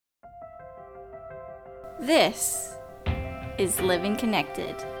This is Living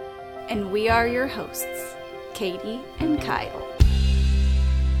Connected, and we are your hosts, Katie and Kyle.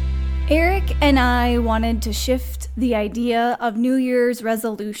 Eric and I wanted to shift the idea of New Year's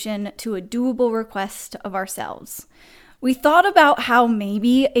resolution to a doable request of ourselves. We thought about how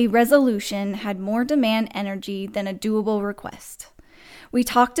maybe a resolution had more demand energy than a doable request. We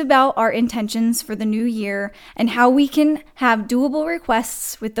talked about our intentions for the new year and how we can have doable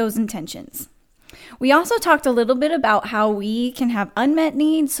requests with those intentions. We also talked a little bit about how we can have unmet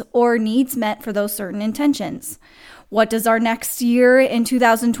needs or needs met for those certain intentions. What does our next year in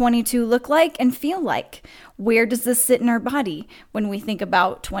 2022 look like and feel like? Where does this sit in our body when we think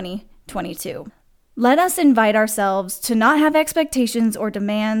about 2022? Let us invite ourselves to not have expectations or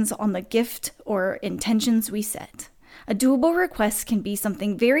demands on the gift or intentions we set. A doable request can be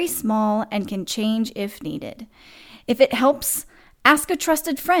something very small and can change if needed. If it helps, ask a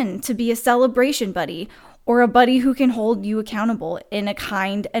trusted friend to be a celebration buddy or a buddy who can hold you accountable in a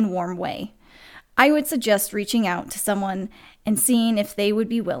kind and warm way. I would suggest reaching out to someone and seeing if they would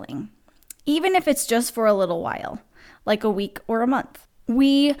be willing, even if it's just for a little while, like a week or a month.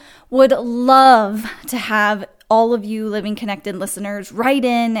 We would love to have all of you Living Connected listeners write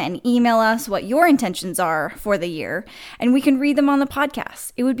in and email us what your intentions are for the year, and we can read them on the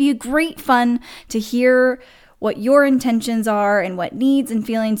podcast. It would be great fun to hear what your intentions are and what needs and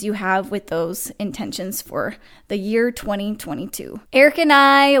feelings you have with those intentions for the year 2022. Eric and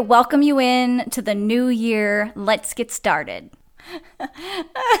I welcome you in to the new year. Let's get started.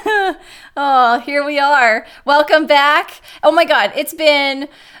 Oh, here we are. Welcome back. Oh my God, it's been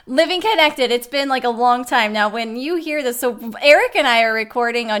Living Connected. It's been like a long time now when you hear this. So Eric and I are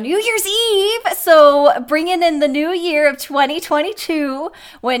recording on New Year's Eve. So bringing in the new year of 2022.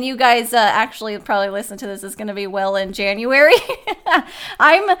 When you guys actually probably listen to this, is going to be well in January.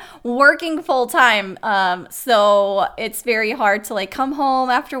 I'm working full time. So it's very hard to like come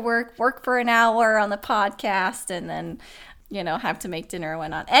home after work for an hour on the podcast, and then have to make dinner and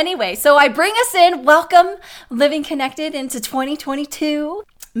whatnot. Anyway, so I bring us in. Welcome, Living Connected, into 2022.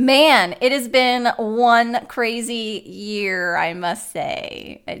 Man, it has been one crazy year, I must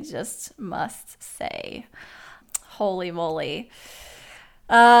say. I just must say. Holy moly.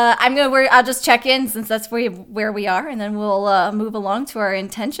 I'll just check in since that's where we are, and then we'll move along to our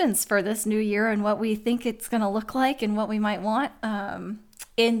intentions for this new year and what we think it's going to look like and what we might want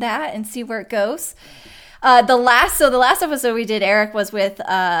in that, and see where it goes. The last episode we did, Eric, was with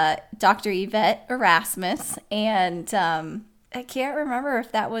Dr. Yvette Erasmus, and I can't remember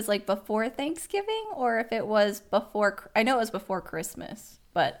if that was like before Thanksgiving or if it was before. I know it was before Christmas,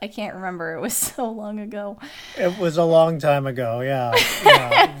 but I can't remember. It was so long ago. It was a long time ago. Yeah.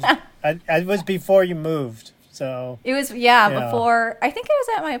 It was before you moved. So it was, before. I think I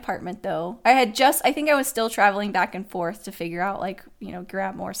was at my apartment though. I think I was still traveling back and forth to figure out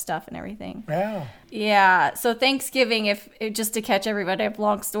grab more stuff and everything. Yeah. Yeah. So Thanksgiving, just to catch everybody up,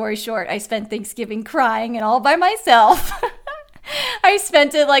 long story short, I spent Thanksgiving crying and all by myself. I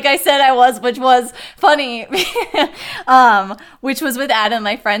spent it like I said I was, which was funny, which was with Adam,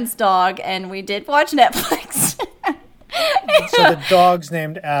 my friend's dog, and we did watch Netflix. So the dog's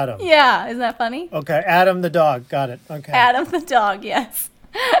named Adam. Yeah, isn't that funny? Okay, Adam the dog. Got it. Okay. Adam the dog, yes.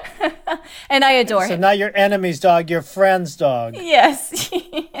 And I adore him. So not your enemy's dog, your friend's dog. Yes.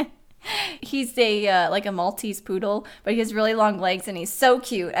 He's a Maltese poodle, but he has really long legs and he's so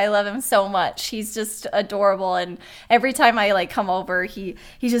cute. I love him so much. He's just adorable, and every time I come over, he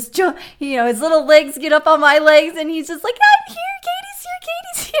just his little legs get up on my legs and he's just like, I'm here,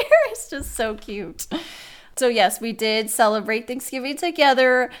 Katie's here. It's just so cute. So yes, we did celebrate Thanksgiving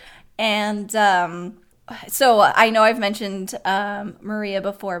together, and so I know I've mentioned Maria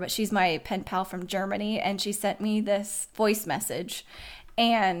before, but she's my pen pal from Germany, and she sent me this voice message,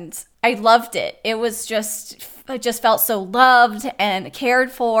 and I loved it. It just felt so loved and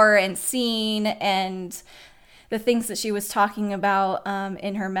cared for and seen, and the things that she was talking about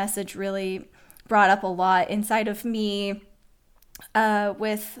in her message really brought up a lot inside of me.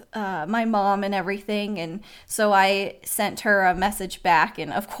 With my mom and everything, and so I sent her a message back,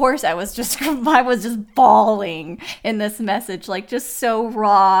 and of course I was just bawling in this message, just so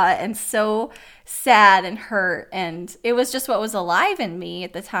raw and so sad and hurt, and it was just what was alive in me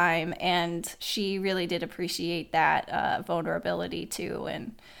at the time, and she really did appreciate that vulnerability too.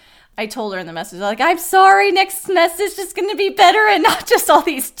 And I told her in the message, I'm sorry, next message is going to be better and not just all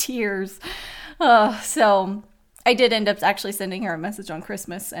these tears. So I did end up actually sending her a message on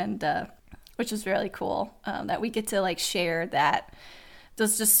Christmas, and which was really cool, that we get to share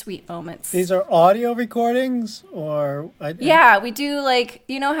those just sweet moments. These are audio recordings, or Yeah, we do like,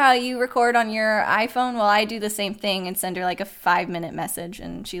 you know how you record on your iPhone? Well, I do the same thing and send her like a 5-minute message,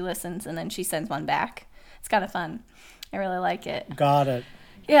 and she listens, and then she sends one back. It's kind of fun. I really like it. Got it.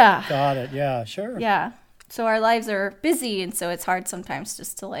 Yeah. Got it. Yeah, sure. Yeah. So our lives are busy, and so it's hard sometimes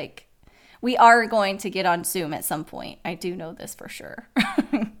just to like, we are going to get on Zoom at some point. I do know this for sure.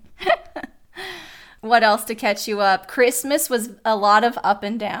 What else to catch you up? Christmas was a lot of up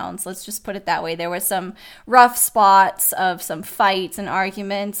and downs. Let's just put it that way. There was some rough spots of some fights and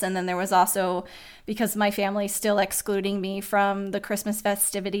arguments. And then there was also, because my family's still excluding me from the Christmas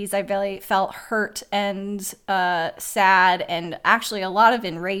festivities, I really felt hurt and sad, and actually a lot of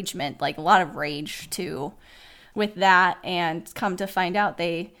enragement, like a lot of rage too with that. And come to find out,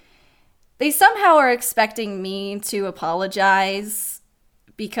 they somehow are expecting me to apologize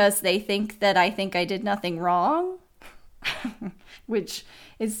because they think that I think I did nothing wrong, which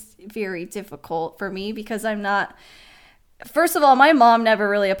is very difficult for me because I'm not. First of all, my mom never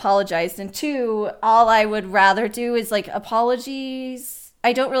really apologized. And two, all I would rather do is like apologies.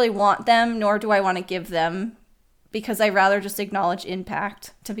 I don't really want them, nor do I want to give them, because I rather just acknowledge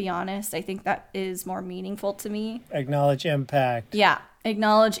impact, to be honest. I think that is more meaningful to me. Acknowledge impact. Yeah.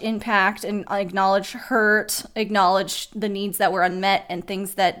 Acknowledge impact and acknowledge hurt, acknowledge the needs that were unmet and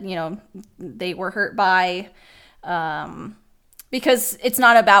things that, you know, they were hurt by. Because it's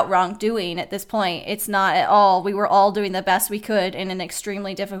not about wrongdoing at this point. It's not at all. We were all doing the best we could in an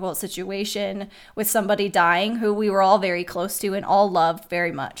extremely difficult situation with somebody dying who we were all very close to and all loved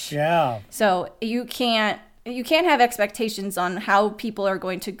very much. Yeah. So you can't have expectations on how people are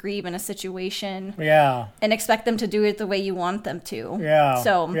going to grieve in a situation. Yeah. And expect them to do it the way you want them to. Yeah.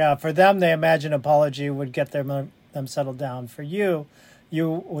 So yeah, for them, they imagine apology would get them settled down. For you,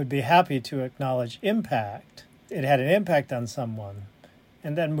 you would be happy to acknowledge impact. It had an impact on someone,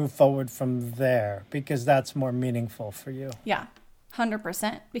 and then move forward from there, because that's more meaningful for you. Yeah,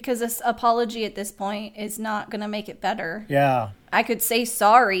 100%. Because this apology at this point is not going to make it better. Yeah. I could say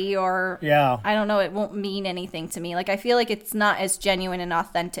sorry, or yeah, I don't know, it won't mean anything to me. Like, I feel like it's not as genuine and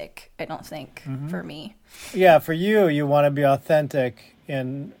authentic, I don't think, for me. Yeah, for you, you want to be authentic,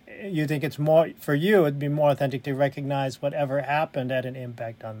 and you think it's more, for you, it'd be more authentic to recognize whatever happened had an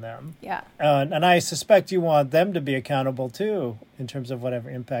impact on them. Yeah. And I suspect you want them to be accountable, too, in terms of whatever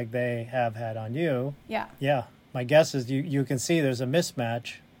impact they have had on you. Yeah. Yeah. My guess is you can see there's a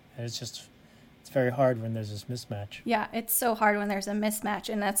mismatch, and it's very hard when there's this mismatch. Yeah, it's so hard when there's a mismatch,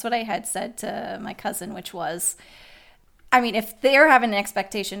 and that's what I had said to my cousin, which was, I mean, if they're having an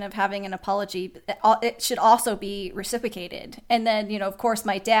expectation of having an apology, it should also be reciprocated. And then, you know, of course,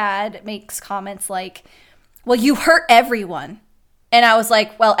 my dad makes comments like, well, you hurt everyone. And I was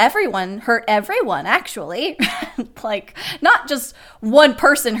like, well, everyone hurt everyone, actually. Like, not just one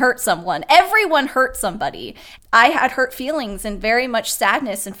person hurt someone. Everyone hurt somebody. I had hurt feelings and very much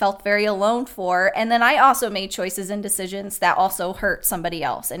sadness and felt very alone for. And then I also made choices and decisions that also hurt somebody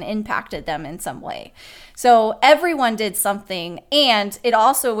else and impacted them in some way. So everyone did something. And it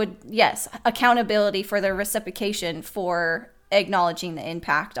also would, yes, accountability for their reciprocation for acknowledging the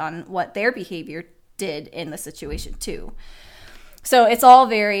impact on what their behavior did in the situation, too. So it's all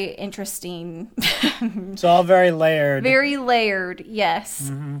very interesting. It's all very layered. Very layered, yes.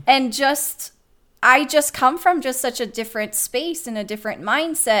 Mm-hmm. And I just come from just such a different space and a different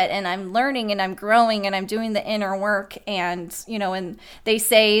mindset, and I'm learning and I'm growing and I'm doing the inner work. And, you know, and they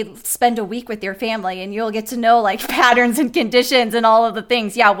say spend a week with your family and you'll get to know like patterns and conditions and all of the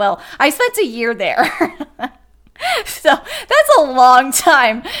things. Yeah, well, I spent a year there. So that's a long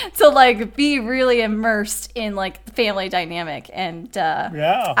time to like be really immersed in like the family dynamic. And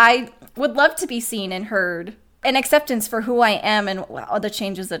yeah, I would love to be seen and heard, and acceptance for who I am and all the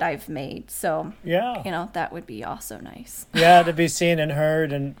changes that I've made. So yeah, you know, that would be also nice. Yeah, to be seen and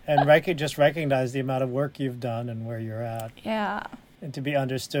heard, and just recognize the amount of work you've done and where you're at. Yeah. And to be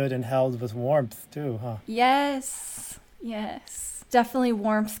understood and held with warmth too, huh? Yes. Yes. Definitely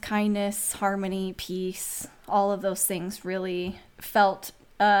warmth, kindness, harmony, peace. All of those things really felt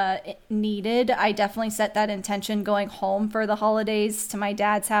needed. I definitely set that intention going home for the holidays to my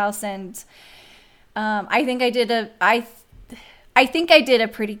dad's house, and I think I did a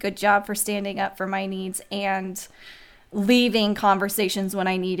pretty good job for standing up for my needs and leaving conversations when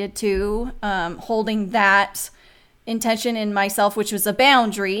I needed to, holding that intention in myself, which was a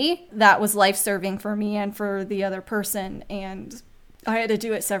boundary that was life-serving for me and for the other person, and I had to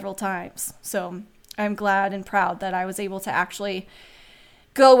do it several times. So I'm glad and proud that I was able to actually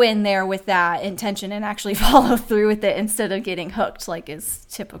go in there with that intention and actually follow through with it instead of getting hooked like is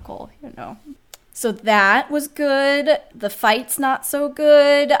typical, you know. So that was good. The fight's not so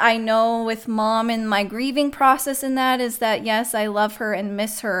good. I know with mom and my grieving process in that is that, yes, I love her and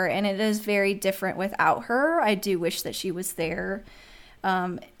miss her, and it is very different without her. I do wish that she was there.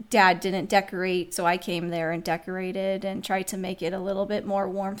 Dad didn't decorate, so I came there and decorated and tried to make it a little bit more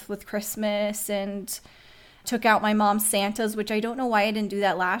warmth with Christmas, and took out my mom's Santas, which I don't know why I didn't do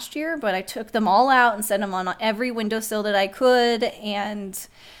that last year, but I took them all out and set them on every windowsill that I could, and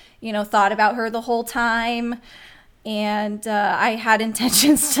thought about her the whole time. And I had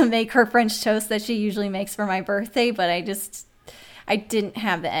intentions to make her French toast that she usually makes for my birthday, but I didn't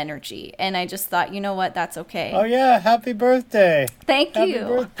have the energy. And I just thought, you know what, that's okay. Oh, yeah, happy birthday. Thank you. Happy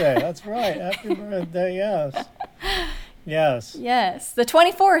birthday, that's right. Happy birthday, yes. Yes. Yes. The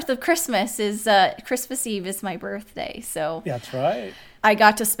 24th of Christmas is, Christmas Eve is my birthday, so. That's right. I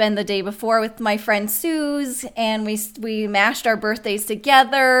got to spend the day before with my friend Suze, and we mashed our birthdays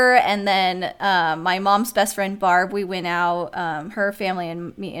together. And then my mom's best friend Barb, we went out. Her family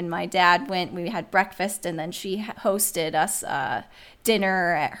and me and my dad went. We had breakfast, and then she hosted us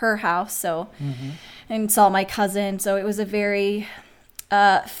dinner at her house. So, and saw my cousin. So it was a very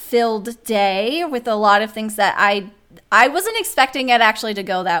filled day with a lot of things that I wasn't expecting it actually to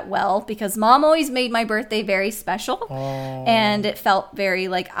go that well, because mom always made my birthday very special. And it felt very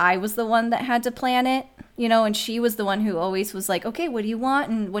like I was the one that had to plan it, and she was the one who always was like, okay, what do you want?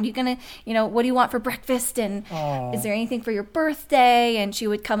 And what are you going to, what do you want for breakfast? And is there anything for your birthday? And she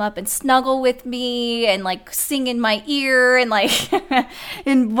would come up and snuggle with me and like sing in my ear and like,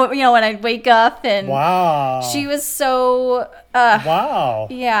 and when I'd wake up, and wow, she was so, wow.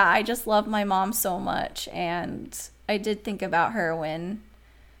 Yeah, I just love my mom so much. And I did think about her when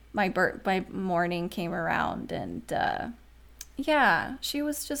my morning came around, and yeah, she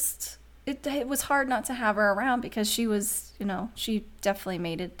was just, it was hard not to have her around, because she was, she definitely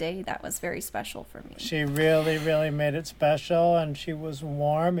made a day that was very special for me. She really, really made it special, and she was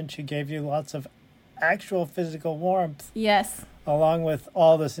warm, and she gave you lots of actual physical warmth. Yes. Along with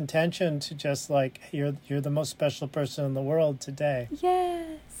all this intention to just like, you're the most special person in the world today.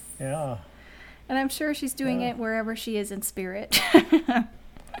 Yes. Yeah. And I'm sure she's doing it wherever she is in spirit.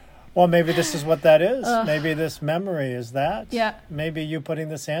 Well, maybe this is what that is. Maybe this memory is that. Yeah. Maybe you putting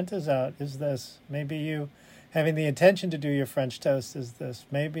the Santas out is this. Maybe you having the intention to do your French toast is this.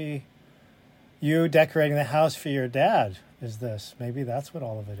 Maybe you decorating the house for your dad is this. Maybe that's what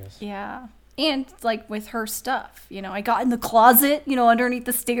all of it is. Yeah. And like with her stuff, I got in the closet, underneath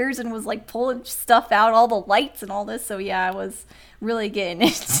the stairs, and was like pulling stuff out, all the lights and all this. So yeah, I was really getting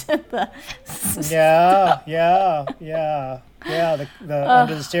into the the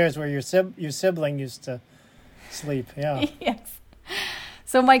under the stairs where your sibling used to sleep. Yeah. Yes.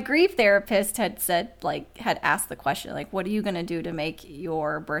 So my grief therapist had asked the question, like, what are you going to do to make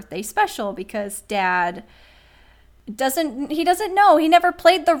your birthday special? Because Dad doesn't know. He never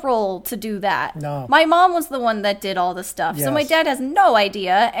played the role to do that. No. My mom was the one that did all the stuff. Yes. So my dad has no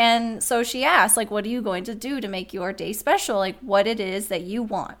idea. And so she asked, like, what are you going to do to make your day special? Like, what it is that you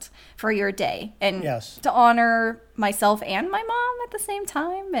want for your day. And to honor myself and my mom at the same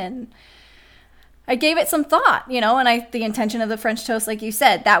time. And I gave it some thought, and the intention of the French toast, like you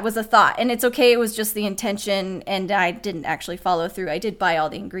said, that was a thought. And it's okay. It was just the intention, and I didn't actually follow through. I did buy all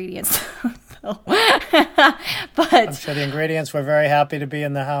the ingredients. But I'm sure the ingredients were very happy to be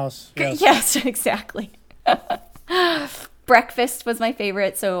in the house. Yes, exactly. Breakfast was my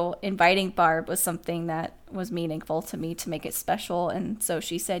favorite, so inviting Barb was something that was meaningful to me to make it special, and so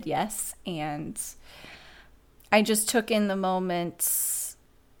she said yes, and I just took in the moments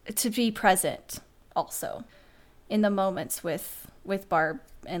to be present also in the moments with Barb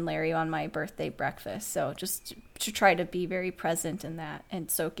and Larry on my birthday breakfast. So just to try to be very present in that and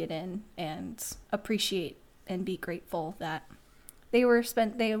soak it in and appreciate and be grateful that they were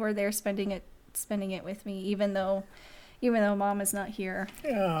there spending it with me, even though Mom is not here.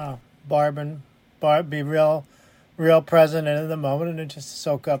 Yeah, Barb be real present and in the moment, and just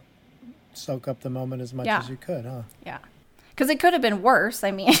soak up the moment as much as you could, huh? Yeah, because it could have been worse.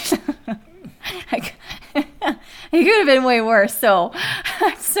 I mean, it could have been way worse, so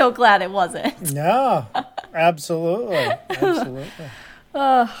I'm so glad it wasn't. No, absolutely.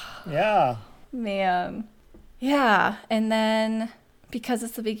 Yeah. Man. Yeah, and then because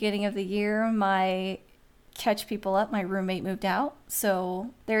it's the beginning of the year, my roommate moved out,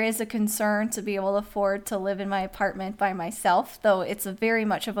 so there is a concern to be able to afford to live in my apartment by myself, though it's very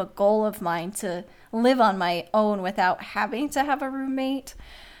much of a goal of mine to live on my own without having to have a roommate.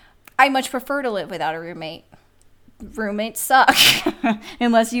 I much prefer to live without a roommate. Roommates suck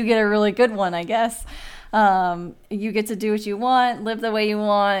unless you get a really good one, I guess. You get to do what you want, live the way you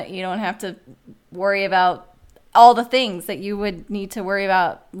want. You don't have to worry about all the things that you would need to worry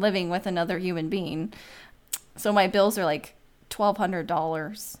about living with another human being. So my bills are like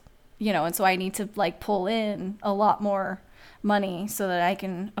 $1,200, and so I need to like pull in a lot more money so that I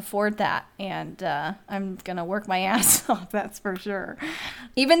can afford that. And I'm going to work my ass off, that's for sure.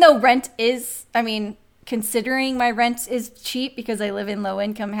 Even though considering my rent is cheap because I live in low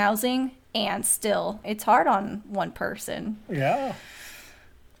income housing, and still it's hard on one person. Yeah.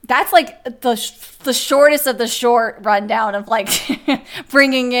 That's like the shortest of the short rundown of like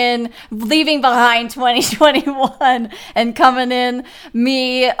leaving behind 2021 and coming in,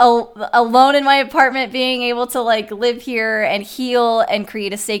 me alone in my apartment, being able to like live here and heal and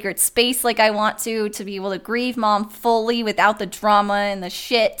create a sacred space like I want to be able to grieve mom fully without the drama and the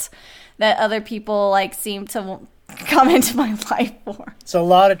shit that other people like seem to come into my life for. It's a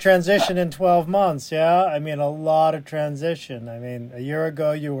lot of transition in 12 months, yeah? I mean, a lot of transition. I mean, a year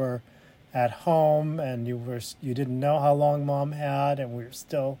ago you were at home and you didn't know how long mom had, and we were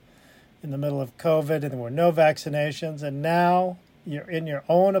still in the middle of COVID and there were no vaccinations, and now you're in your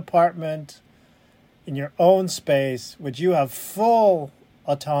own apartment, in your own space, which you have full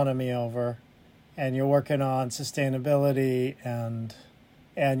autonomy over, and you're working on sustainability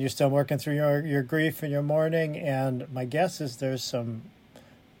and you're still working through your grief and your mourning. And my guess is there's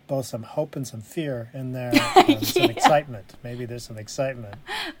both some hope and some fear in there, and some excitement. Maybe there's some excitement.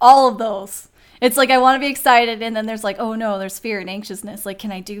 All of those. It's like I want to be excited, and then there's like, oh no, there's fear and anxiousness. Like,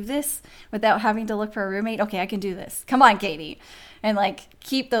 can I do this without having to look for a roommate? Okay, I can do this. Come on, Katie. And like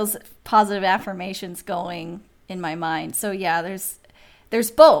keep those positive affirmations going in my mind. So yeah, there's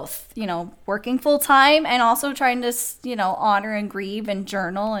both, working full time and also trying to, honor and grieve and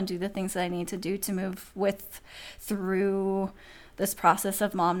journal and do the things that I need to do to move through this process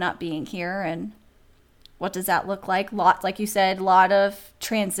of mom not being here. And what does that look like? Like you said, lot of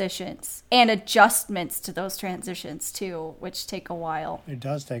transitions and adjustments to those transitions too, which take a while. It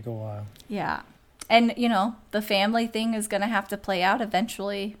does take a while. Yeah. And, the family thing is going to have to play out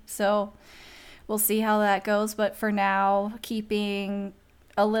eventually. So we'll see how that goes. But for now, keeping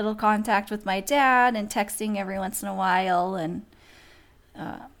a little contact with my dad and texting every once in a while, and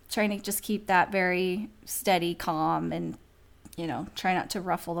trying to just keep that very steady, calm, and, try not to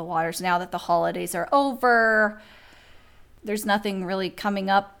ruffle the waters. Now that the holidays are over, there's nothing really coming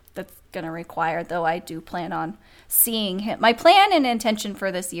up that's going to require, though I do plan on seeing him. My plan and intention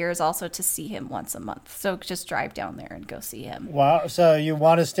for this year is also to see him once a month. So just drive down there and go see him. Wow. So you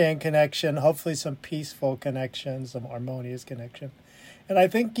want to stay in connection, hopefully some peaceful connection, some harmonious connection. And I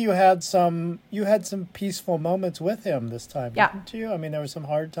think you had some peaceful moments with him this time, didn't you? I mean, there were some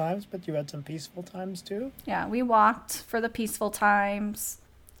hard times, but you had some peaceful times too. Yeah, we walked for the peaceful times.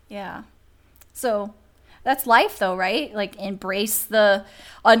 Yeah. So that's life though, right? Like embrace the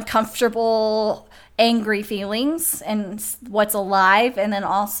uncomfortable, angry feelings and what's alive, and then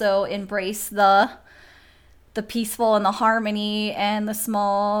also embrace the peaceful and the harmony and the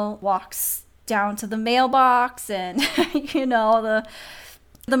small walks down to the mailbox, and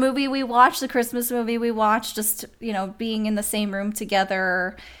the movie we watched, the Christmas movie we watched, just being in the same room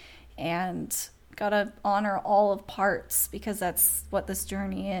together, and gotta honor all of parts because that's what this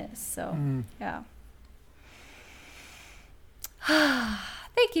journey is. So yeah.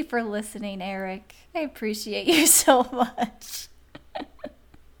 Thank you for listening, Eric. I appreciate you so much.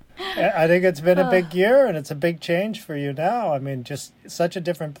 I think it's been a big year, and it's a big change for you now. I mean, just such a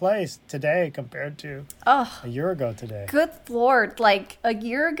different place today compared to a year ago today. Good Lord. Like a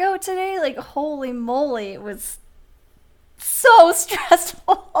year ago today, like holy moly, it was so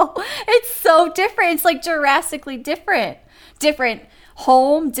stressful. It's so different. It's like drastically different. Different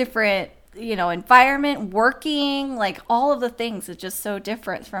home, different, environment, working, like all of the things are just so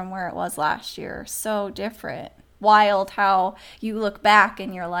different from where it was last year. So different. Wild how you look back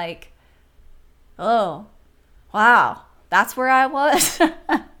and you're like, oh, wow, that's where I was.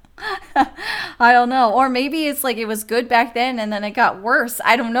 I don't know. Or maybe it's like it was good back then and then it got worse.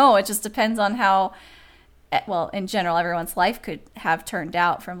 I don't know. It just depends on how, well, in general, everyone's life could have turned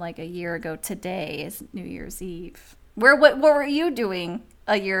out from like a year ago today is New Year's Eve. What were you doing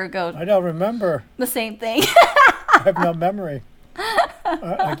a year ago? I don't remember. The same thing. I have no memory.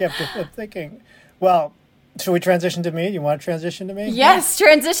 I kept thinking, well, should we transition to me? You want to transition to me? Yes,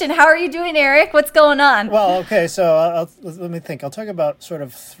 transition. How are you doing, Eric? What's going on? Well, okay, so let me think. I'll talk about sort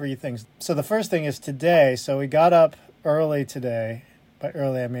of three things. So the first thing is today. So we got up early today. By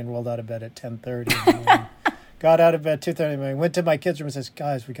early, I mean rolled out of bed at 10:30. Got out of bed 2:30 in the morning. Went to my kids' room and says,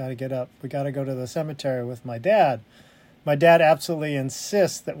 guys, we got to get up. We got to go to the cemetery with my dad. My dad absolutely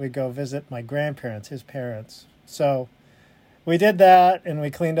insists that we go visit my grandparents, his parents. So we did that, and we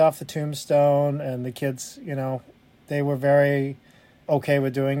cleaned off the tombstone, and the kids, they were very okay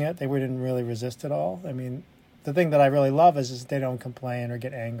with doing it. They didn't really resist at all. I mean, the thing that I really love is they don't complain or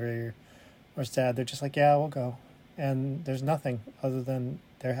get angry or sad. They're just like, yeah, we'll go. And there's nothing other than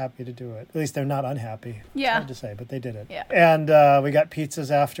they're happy to do it. At least they're not unhappy. Yeah. It's hard to say, but they did it. Yeah. And we got pizzas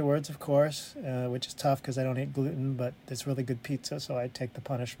afterwards, of course, which is tough because I don't eat gluten, but it's really good pizza, so I take the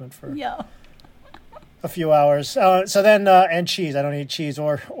punishment for a few hours. So then, and cheese. I don't eat cheese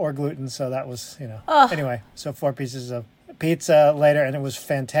or gluten, so that was, Anyway, so 4 pieces of pizza later, and it was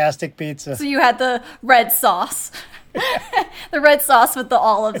fantastic pizza. So you had the red sauce. The red sauce with the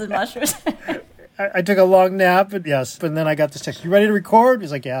olives and mushrooms. I took a long nap, but then I got this text. You ready to record?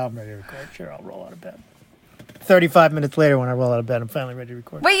 He's like, yeah, I'm ready to record. Sure, I'll roll out of bed. 35 minutes later, when I roll out of bed, I'm finally ready to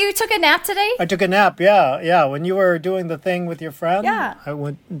record. Wait, you took a nap today? I took a nap, yeah. When you were doing the thing with your friend, I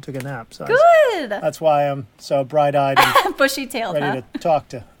went and took a nap. So good. That's why I'm so bright-eyed and bushy-tailed, ready to talk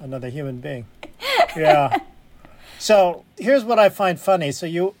to another human being. Yeah. So here's what I find funny. So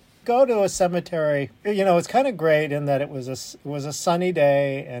you go to a cemetery, it's kind of great in that it was a sunny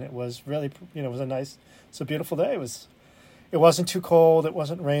day, and it was really, it was it's a beautiful day. It wasn't too cold, it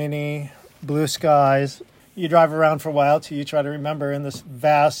wasn't rainy, blue skies. You drive around for a while till you try to remember in this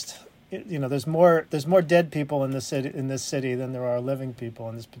vast, there's more dead people in this city than there are living people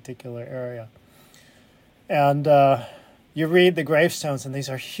in this particular area. And you read the gravestones, and these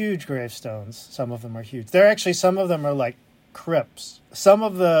are huge gravestones. Some of them are huge. Some of them are like crypts. Some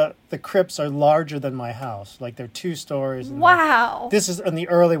of the crypts are larger than my house. Like they're 2 stories. Wow. This is in the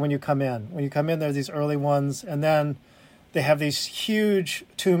early when you come in. When you come in, there's these early ones, and then they have these huge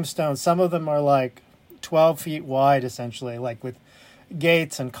tombstones. Some of them are like 12 feet wide, essentially, like with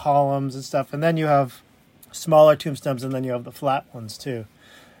gates and columns and stuff. And then you have smaller tombstones, and then you have the flat ones too.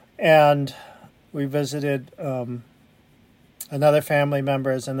 And we visited another family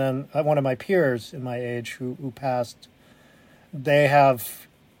members, and then one of my peers in my age who passed. They have,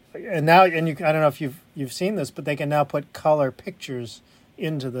 and now, and I don't know if you've seen this, but they can now put color pictures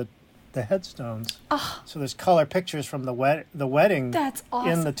into the headstones. Oh. So there's color pictures from the wedding. That's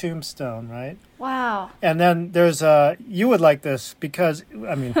awesome. In the tombstone, right? Wow. And then there's you would like this because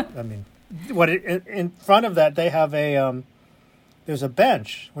in front of that they have there's a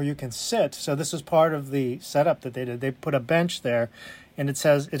bench where you can sit. So this is part of the setup that they did. They put a bench there. And it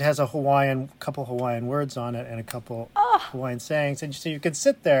has a couple Hawaiian words on it and a couple Hawaiian sayings. And so you could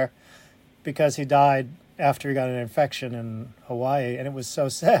sit there because he died after he got an infection in Hawaii. And it was so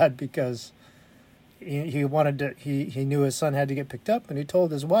sad because he knew his son had to get picked up. And he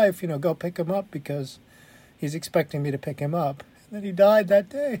told his wife, go pick him up because he's expecting me to pick him up. And then he died that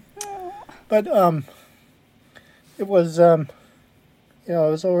day. But it was, it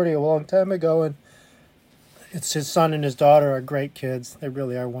was already a long time ago. And it's his son and his daughter are great kids. They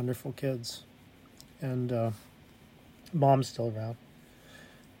really are wonderful kids. And mom's still around.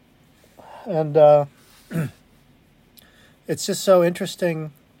 And it's just so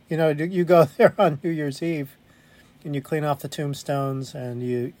interesting. You go there on New Year's Eve and you clean off the tombstones and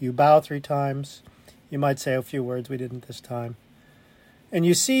you bow 3 times. You might say a few words. We didn't this time. And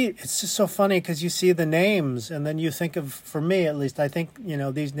you see, it's just so funny because you see the names and then you think of, for me at least, I think,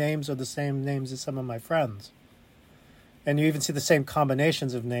 these names are the same names as some of my friends. And you even see the same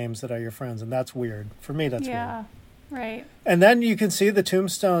combinations of names that are your friends, and that's weird. For me, that's weird. Yeah, right. And then you can see the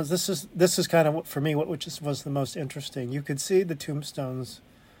tombstones. This is kind of, for me, what was the most interesting. You could see the tombstones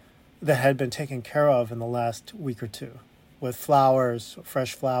that had been taken care of in the last week or two with flowers,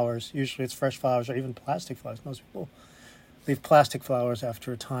 fresh flowers. Usually it's fresh flowers or even plastic flowers. Most people leave plastic flowers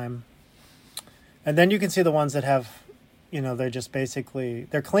after a time. And then you can see the ones that have, they're just basically,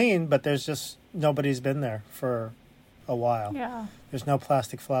 they're clean, but there's just, nobody's been there for a while. Yeah. There's no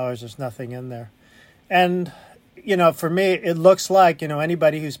plastic flowers. There's nothing in there. And, for me, it looks like,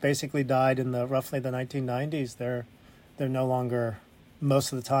 anybody who's basically died in roughly the 1990s, they're no longer,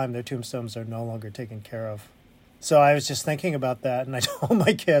 most of the time, their tombstones are no longer taken care of. So I was just thinking about that, and I told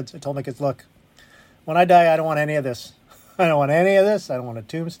my kids, look, when I die, I don't want any of this. I don't want any of this. I don't want a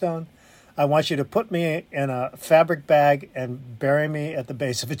tombstone. I want you to put me in a fabric bag and bury me at the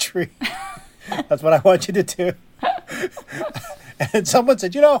base of a tree. That's what I want you to do. And someone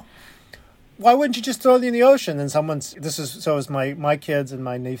said, why wouldn't you just throw it in the ocean? And it was my kids and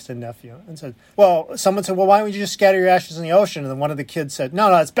my niece and nephew. And someone said, well, why don't you just scatter your ashes in the ocean? And then one of the kids said,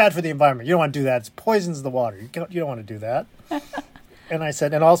 no, it's bad for the environment. You don't want to do that. It poisons the water. You don't want to do that. And I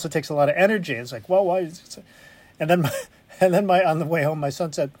said, it also takes a lot of energy. It's like, well, why? And then on the way home, my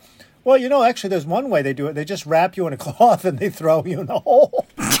son said, well, actually, there's one way they do it. They just wrap you in a cloth and they throw you in a hole.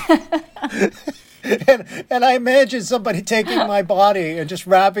 And And I imagine somebody taking my body and just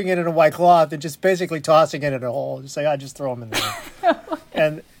wrapping it in a white cloth and just basically tossing it in a hole. Just say, I just throw them in there.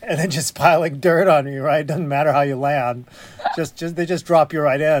 and then just piling dirt on you, right? Doesn't matter how you land. They just drop you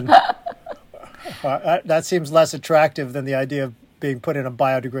right in. That seems less attractive than the idea of being put in a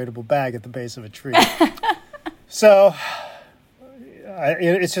biodegradable bag at the base of a tree. So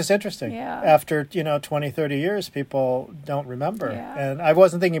it's just interesting. Yeah. After, 20, 30 years, people don't remember. Yeah. And I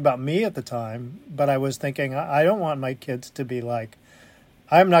wasn't thinking about me at the time, but I was thinking, I don't want my kids to be like,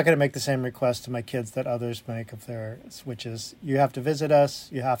 I'm not going to make the same request to my kids that others make of theirs, which is, you have to visit us,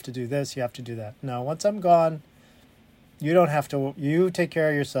 you have to do this, you have to do that. No, once I'm gone, you don't have to, you take care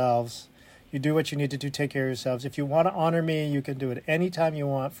of yourselves. You do what you need to do, take care of yourselves. If you want to honor me, you can do it anytime you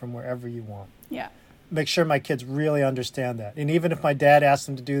want from wherever you want. Yeah. Make sure my kids really understand that. And even if my dad asks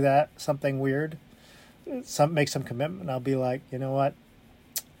them to do that, something weird, make some commitment, I'll be like, you know what?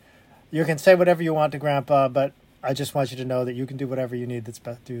 You can say whatever you want to Grandpa, but I just want you to know that you can do whatever you need that's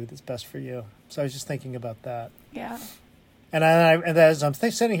best for you. So I was just thinking about that. Yeah. And as I'm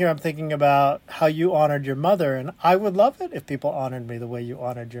sitting here, I'm thinking about how you honored your mother. And I would love it if people honored me the way you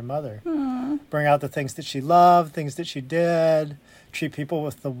honored your mother. Bring out the things that she loved, things that she did, treat people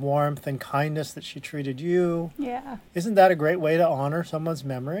with the warmth and kindness that she treated you. Yeah. Isn't that a great way to honor someone's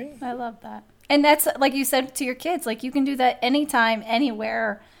memory? I love that. And that's, like you said to your kids, like you can do that anytime,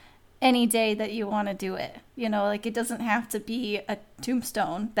 anywhere, any day that you want to do it. Like it doesn't have to be a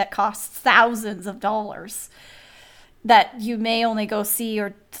tombstone that costs thousands of dollars that you may only go see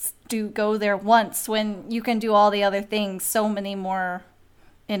or go there once, when you can do all the other things so many more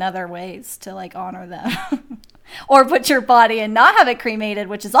in other ways to like honor them. Or put your body and not have it cremated,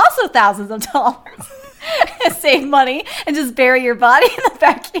 which is also thousands of dollars. Save money and just bury your body in the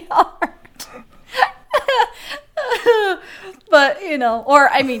backyard. But,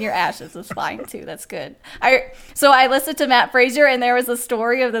 your ashes is fine too. That's good. So I listened to Matt Fraser, and there was a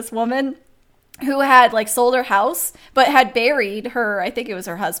story of this woman who had like sold her house, but had buried I think it was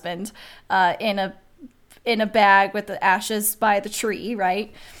her husband, in a bag with the ashes by the tree,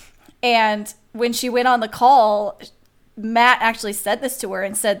 right? And when she went on the call, Matt actually said this to her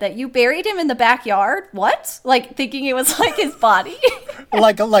and said that you buried him in the backyard. What? Like thinking it was like his body.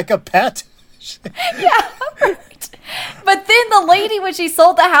 like a pet. Yeah. Right. But then the lady, when she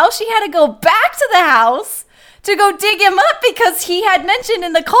sold the house, she had to go back to the house to go dig him up because he had mentioned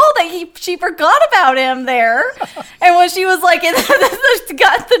in the call that she forgot about him there. And when she was like in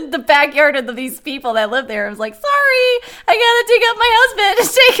the backyard of these people that live there, I was like, sorry, I gotta dig up my husband and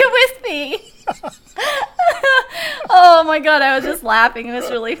take him with me. Oh my God, I was just laughing. It was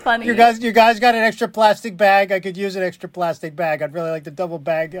really funny. You guys got an extra plastic bag? I could use an extra plastic bag. I'd really like to double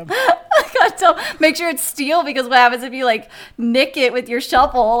bag him. So make sure it's steel, because what happens if you like nick it with your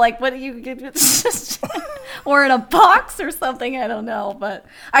shovel? Like, what do you get? Or in a box or something? I don't know. But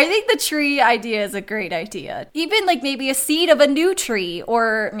I think the tree idea is a great idea. Even like maybe a seed of a new tree,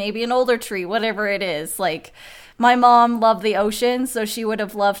 or maybe an older tree, whatever it is. Like my mom loved the ocean, so she would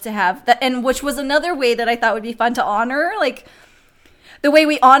have loved to have that. And which was another way that I thought would be fun to honor. Like the way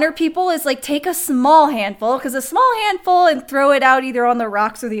we honor people is like take a small handful, because a small handful and throw it out either on the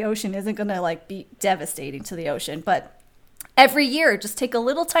rocks or the ocean isn't going to like be devastating to the ocean. But every year, just take a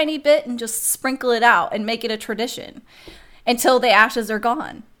little tiny bit and just sprinkle it out and make it a tradition until the ashes are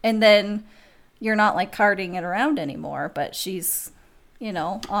gone. And then you're not like carting it around anymore, but she's,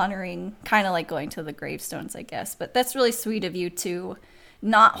 honoring, kind of like going to the gravestones, I guess. But that's really sweet of you to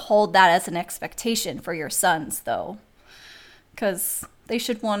not hold that as an expectation for your sons, though. Because they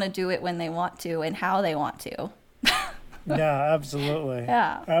should want to do it when they want to and how they want to. Yeah, absolutely.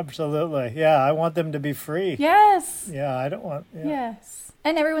 Yeah. Absolutely. Yeah, I want them to be free. Yes. Yeah, I don't want... Yeah. Yes.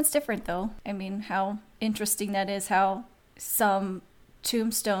 And everyone's different, though. I mean, how interesting that is, how some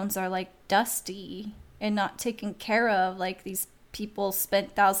tombstones are, like, dusty and not taken care of. Like, these people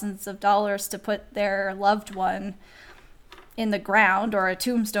spent thousands of dollars to put their loved one in the ground, or a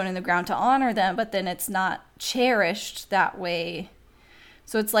tombstone in the ground to honor them, but then it's not cherished that way.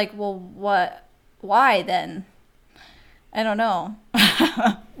 So it's like, well, why then? I don't know.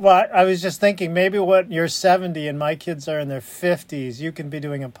 Well, I was just thinking, maybe when you're 70 and my kids are in their 50s, you can be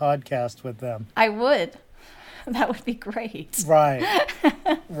doing a podcast with them. I would. That would be great. Right.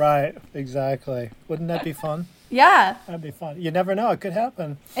 Right. Exactly. Wouldn't that be fun? Yeah. That'd be fun. You never know. It could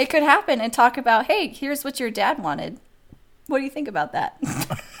happen. It could happen, and talk about, hey, here's what your dad wanted. What do you think about that?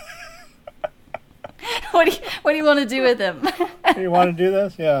 What do you want to do with him? You want to do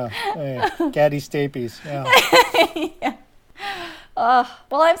this? Yeah. Hey, Gaddy Stapies. Yeah. Yeah.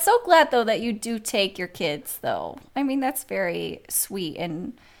 Well, I'm so glad, though, that you do take your kids, though. I mean, that's very sweet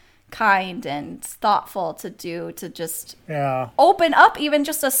and kind and thoughtful to do to just Yeah. open up even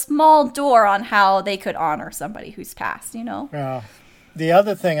just a small door on how they could honor somebody who's passed, you know? Yeah. The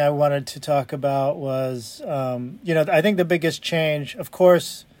other thing I wanted to talk about was, I think the biggest change, of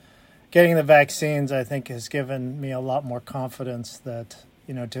course, getting the vaccines, I think, has given me a lot more confidence that,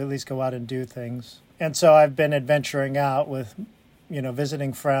 to at least go out and do things. And so I've been adventuring out with,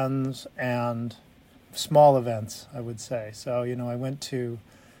 visiting friends and small events, I would say. So, I went to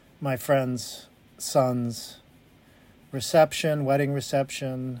my friend's son's wedding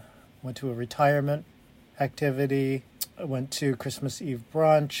reception, went to a retirement activity. I went to Christmas Eve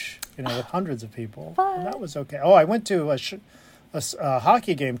brunch, with hundreds of people. And that was okay. Oh, I went to a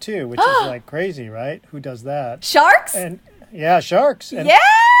hockey game too, which is like crazy, right? Who does that? Sharks? And yeah, Sharks. And yeah!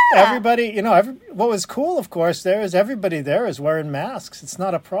 Everybody, what was cool, of course, everybody there is wearing masks. It's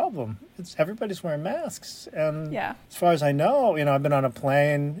not a problem. Everybody's wearing masks. And yeah. As far as I know, I've been on a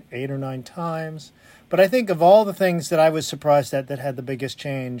plane 8 or 9 times. But I think of all the things that I was surprised at that had the biggest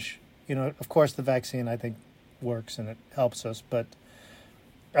change, of course, the vaccine, I think, works and it helps us. But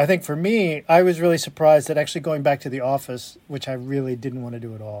I think for me, I was really surprised that actually going back to the office, which I really didn't want to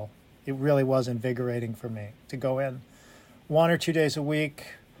do at all, it really was invigorating for me to go in 1 or 2 days a week,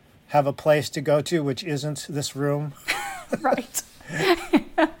 have a place to go to, which isn't this room. Right.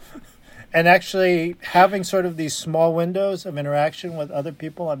 And actually having sort of these small windows of interaction with other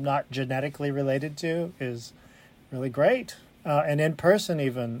people I'm not genetically related to is really great. And in person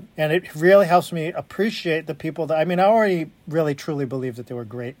even. And it really helps me appreciate the people I already really truly believe that they were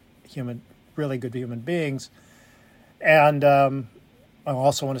really good human beings. And I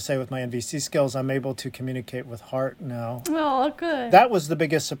also want to say with my NVC skills, I'm able to communicate with heart now. Oh, good. That was the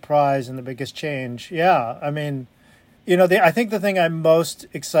biggest surprise and the biggest change. Yeah, I think the thing I'm most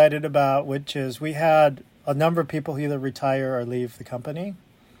excited about, which is we had a number of people who either retire or leave the company.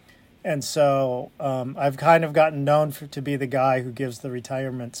 And so I've kind of gotten known to be the guy who gives the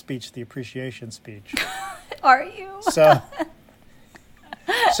retirement speech, the appreciation speech. Are you?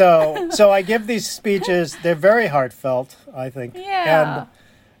 So I give these speeches. They're very heartfelt, I think. Yeah.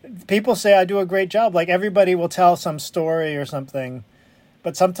 And people say I do a great job. Like everybody will tell some story or something.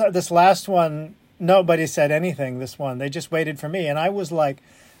 But sometimes this last one, nobody said anything, this one. They just waited for me. And I was like,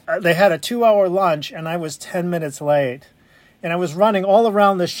 they had a 2-hour lunch and I was 10 minutes late. And I was running all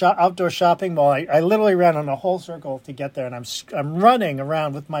around this outdoor shopping mall. I literally ran on a whole circle to get there, and I'm running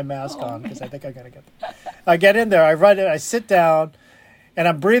around with my mask on because I think I gotta get there. I get in there, I run it, I sit down, and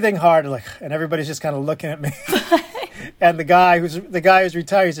I'm breathing hard, and everybody's just kind of looking at me. And the guy who's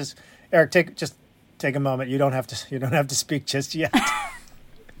retired, he says, "Eric, take a moment. You don't have to speak just yet."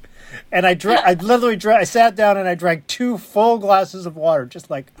 And I sat down and I drank 2 full glasses of water, just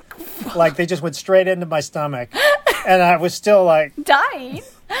like they just went straight into my stomach. And I was still like dying.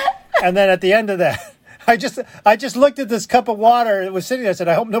 And then at the end of that, I just looked at this cup of water that was sitting there. I said,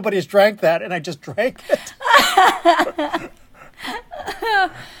 I hope nobody's drank that. And I just drank it.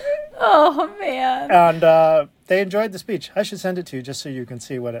 Oh, man. And they enjoyed the speech. I should send it to you just so you can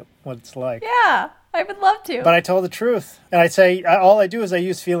see what it's like. Yeah, I would love to. But I told the truth. And I say, all I do is I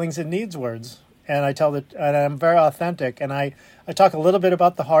use feelings and needs words. And and I'm very authentic. And I talk a little bit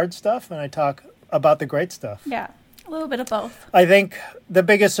about the hard stuff and I talk about the great stuff. Yeah. A little bit of both. I think the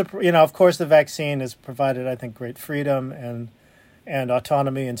biggest, of course, the vaccine has provided, I think, great freedom and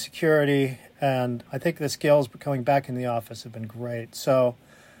autonomy and security. And I think the skills coming back in the office have been great. So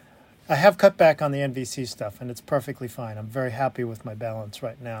I have cut back on the NVC stuff, and it's perfectly fine. I'm very happy with my balance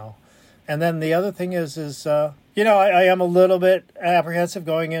right now. And then the other thing is I am a little bit apprehensive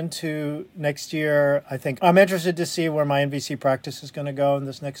going into next year. I think I'm interested to see where my NVC practice is going to go in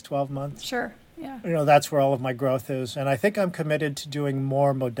this next 12 months. Sure. Yeah. That's where all of my growth is. And I think I'm committed to doing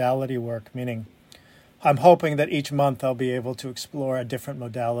more modality work, meaning I'm hoping that each month I'll be able to explore a different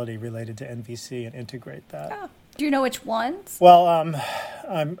modality related to NVC and integrate that. Oh. Do you know which ones? Well, I'm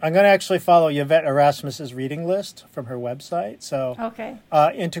going to actually follow Yvette Erasmus's reading list from her website. So, okay.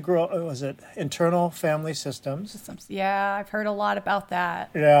 Internal Family Systems? Yeah, I've heard a lot about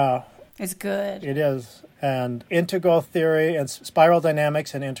that. Yeah. It's good. It is. And integral theory and spiral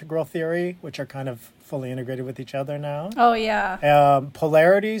dynamics and integral theory, which are kind of fully integrated with each other now. Oh, yeah.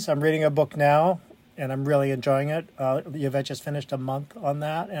 Polarities. I'm reading a book now, and I'm really enjoying it. Yvette just finished a month on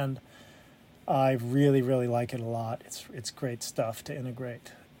that, and I really, really like it a lot. It's great stuff to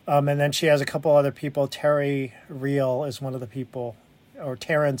integrate. And then she has a couple other people. Terry Real is one of the people, or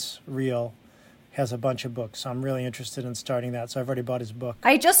Terrence Real has a bunch of books. So I'm really interested in starting that. So I've already bought his book.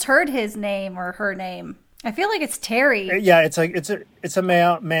 I just heard his name or her name. I feel like it's Terry. Yeah, it's a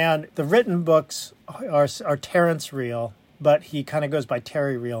man. The written books are Terrence Real, but he kind of goes by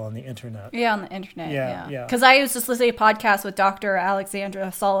Terry Real on the internet. Yeah, on the internet. Yeah. Because I was just listening to a podcast with Dr.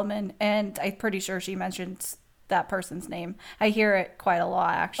 Alexandra Solomon, and I'm pretty sure she mentioned that person's name. I hear it quite a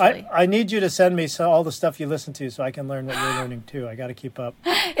lot, actually. I need you to send me all the stuff you listen to so I can learn what you're learning too. I got to keep up.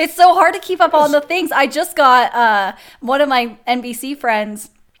 It's so hard to keep up on the things. I just got one of my NBC friends.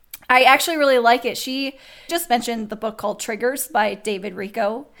 I actually really like it. She just mentioned the book called Triggers by David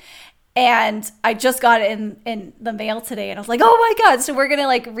Richo. And I just got it in the mail today, and I was like, oh my God. So we're going to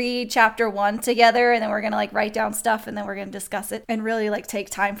like read chapter 1 together, and then we're going to like write down stuff, and then we're going to discuss it and really like take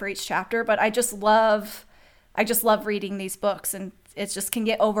time for each chapter. But I just love reading these books, and it just can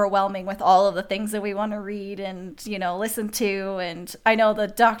get overwhelming with all of the things that we want to read and, you know, listen to. And I know the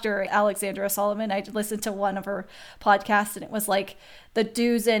Dr. Alexandra Solomon, I listened to one of her podcasts, and it was like the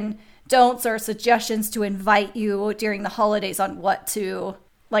do's and don'ts or suggestions to invite you during the holidays on what to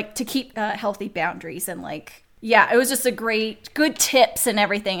like to keep healthy boundaries. And like, yeah, it was just good tips and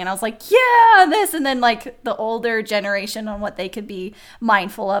everything. And I was like, yeah, this. And then like the older generation on what they could be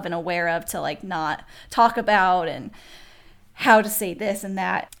mindful of and aware of to like not talk about, and how to say this and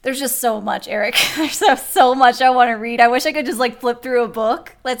that. There's just so much, Eric. There's so much I want to read. I wish I could just like flip through a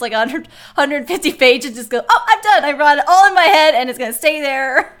book that's like 150 pages and just go, oh, I'm done. I brought it all in my head and it's going to stay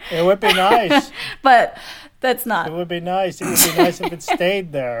there. It would be nice. But that's not. It would be nice. It would be nice if it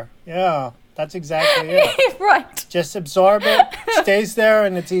stayed there. Yeah, that's exactly it. Right. Just absorb it, stays there,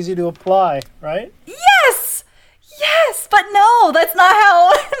 and it's easy to apply, right? Yes! Yes! But no, that's not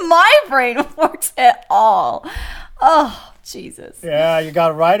how my brain works at all. Oh, Jesus. Yeah, you got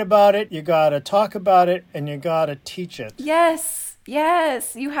to write about it, you got to talk about it, and you got to teach it. Yes.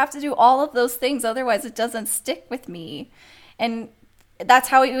 Yes. You have to do all of those things. Otherwise, it doesn't stick with me. And that's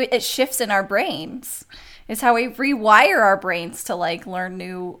how it shifts in our brains. It's how we rewire our brains to like learn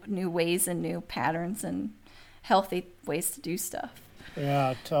new ways and new patterns and healthy ways to do stuff.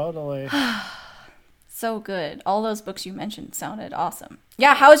 Yeah, totally. So good. All those books you mentioned sounded awesome.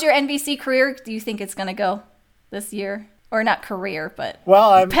 Yeah, how's your NVC career? Do you think it's going to go this year? Or not career, but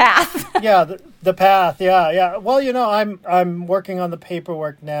path. Yeah, the path. Yeah. Well, you know, I'm working on the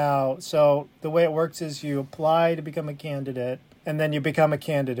paperwork now. So the way it works is you apply to become a candidate, and then you become a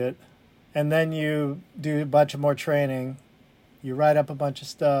candidate. And then you do a bunch of more training. You write up a bunch of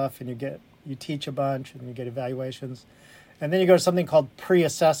stuff, and you teach a bunch, and you get evaluations. And then you go to something called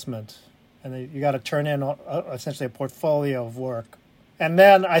pre-assessment, and then you got to turn in essentially a portfolio of work. And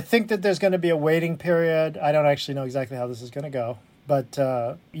then I think that there's going to be a waiting period. I don't actually know exactly how this is going to go, but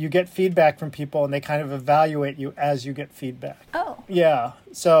you get feedback from people, and they kind of evaluate you as you get feedback. Oh. Yeah.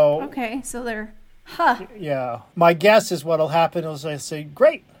 So. Okay. So they're. Yeah. My guess is what'll happen is I say,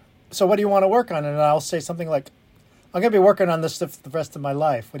 great. So what do you want to work on? And I'll say something like, I'm going to be working on this stuff the rest of my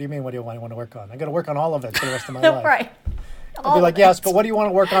life. What do you mean, what do you want to work on? I'm going to work on all of it for the rest of my life. Right. I'll be like, yes, but what do you want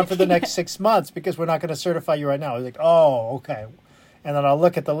to work on for the next 6 months? Because we're not going to certify you right now. He's like, oh, okay. And then I'll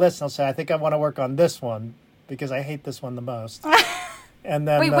look at the list and I'll say, I think I want to work on this one because I hate this one the most. And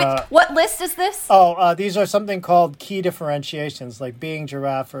then, wait, what list is this? These are something called key differentiations, like being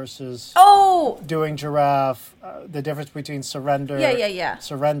giraffe versus doing giraffe, the difference between surrendering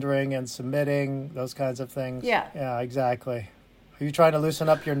and submitting, those kinds of things. Yeah, exactly. Are you trying to loosen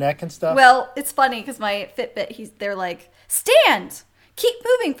up your neck and stuff? Well, it's funny because my Fitbit, they're like, stand, keep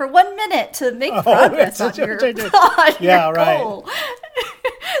moving for 1 minute to make progress on your goal.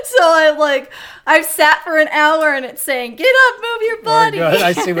 So I'm like, I've sat for an hour and it's saying, get up, move your body. Very good.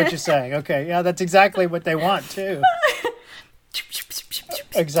 I see what you're saying. Okay. Yeah, that's exactly what they want too.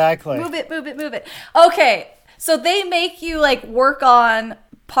 Exactly. Move it. Okay. So they make you like work on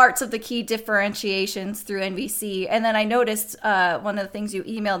parts of the key differentiations through NVC. And then I noticed one of the things you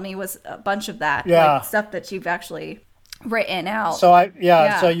emailed me was a bunch of that. Yeah. Like stuff that you've actually written out. So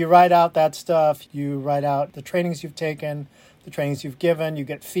so you write out that stuff. You write out the trainings you've taken, the trainings you've given. You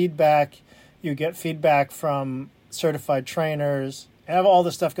get feedback. You get feedback from certified trainers. And all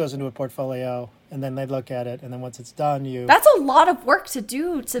the stuff goes into a portfolio. And then they look at it. And then once it's done, That's a lot of work to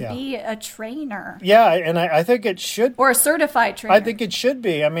do to be a trainer. Yeah, and I think it should. Or a certified trainer. I think it should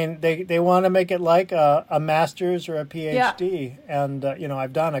be. I mean, they want to make it like a master's or a PhD. Yeah. And,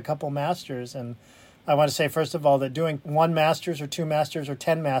 I've done a couple masters. And I want to say, first of all, that doing 1 master's or 2 masters or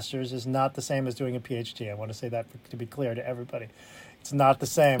 10 masters is not the same as doing a PhD. I want to say that to be clear to everybody. It's not the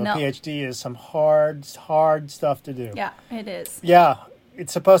same. No. A PhD is some hard stuff to do. Yeah, it is. Yeah.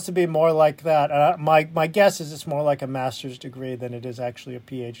 It's supposed to be more like that. My guess is it's more like a master's degree than it is actually a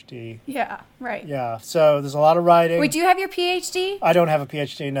PhD. Yeah, right. Yeah, so there's a lot of writing. Wait, do you have your PhD? I don't have a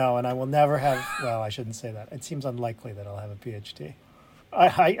PhD, no, and I will never have, well, I shouldn't say that. It seems unlikely that I'll have a PhD.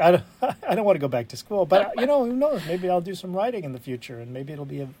 I don't want to go back to school, but who knows? Maybe I'll do some writing in the future, and maybe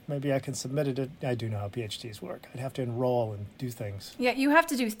maybe I can submit it. I do know how PhDs work. I'd have to enroll and do things. Yeah, you have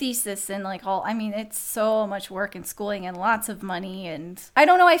to do thesis and it's so much work and schooling and lots of money. And I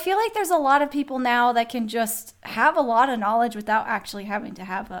don't know, I feel like there's a lot of people now that can just have a lot of knowledge without actually having to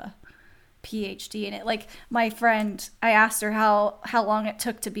have a PhD in it. Like my friend, I asked her how long it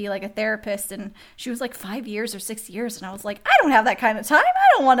took to be like a therapist, and she was like 5 years or 6 years, and I was like, I don't have that kind of time.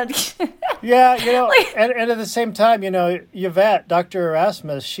 I don't want to. Yeah, and at the same time, Yvette, Dr.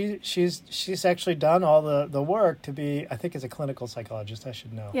 Erasmus, she's actually done all the work to be, I think, as a clinical psychologist, I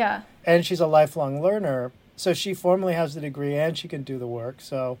should know. Yeah. And she's a lifelong learner, so she formally has the degree and she can do the work.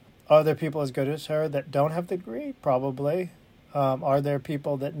 So are there people as good as her that don't have the degree? Probably. Are there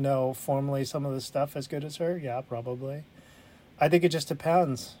people that know formally some of the stuff as good as her? Yeah, probably. I think it just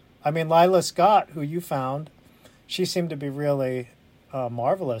depends. I mean, Lila Scott, who you found, she seemed to be really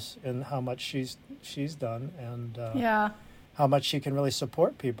marvelous in how much she's done, and how much she can really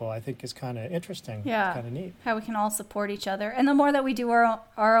support people. I think is kind of interesting. Yeah, kind of neat. How we can all support each other, and the more that we do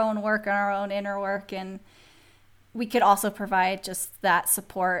our own work and our own inner work, and we could also provide just that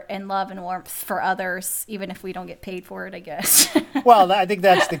support and love and warmth for others, even if we don't get paid for it, I guess. Well, I think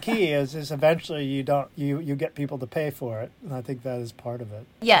that's the key is eventually you get people to pay for it. And I think that is part of it.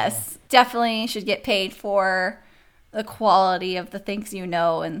 Yes, definitely should get paid for the quality of the things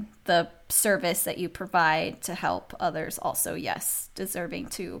and the service that you provide to help others. Also, yes, deserving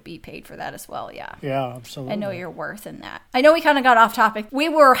to be paid for that as well. Yeah. Yeah, absolutely. I know your worth in that. I know we kind of got off topic. We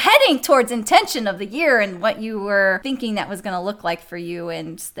were heading towards intention of the year and what you were thinking that was going to look like for you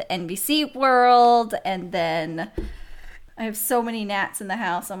and the NBC world. And then I have so many gnats in the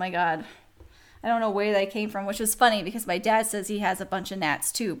house. Oh my God. I don't know where they came from, which was funny because my dad says he has a bunch of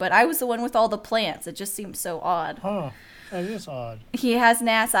gnats too, but I was the one with all the plants. It just seems so odd. Huh. That is odd. He has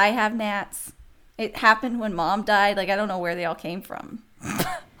gnats. I have gnats. It happened when Mom died. I don't know where they all came from.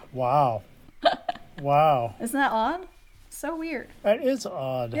 Wow. Wow. Isn't that odd? So weird. That is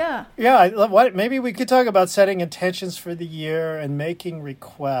odd. Yeah. Yeah. Maybe we could talk about setting intentions for the year and making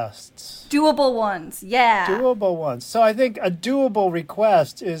requests. Doable ones. Yeah. Doable ones. So I think a doable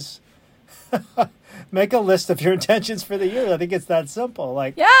request is make a list of your intentions for the year. I think it's that simple.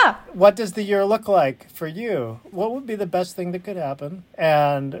 What does the year look like for you? What would be the best thing that could happen?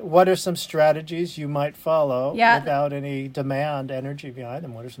 And what are some strategies you might follow without any demand energy behind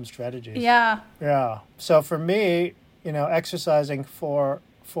them? What are some strategies? Yeah. Yeah. So for me, exercising for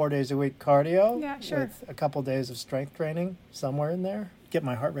 4 days a week cardio with a couple days of strength training somewhere in there. Get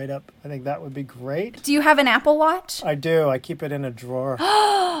my heart rate up. I think that would be great. Do you have an Apple Watch? I do. I keep it in a drawer.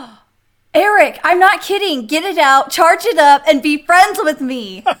 Eric, I'm not kidding. Get it out, charge it up, and be friends with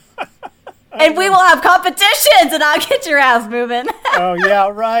me. And we will have competitions, and I'll get your ass moving. Oh, yeah,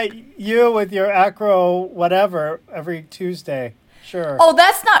 right. You with your acro whatever every Tuesday. Sure. Oh,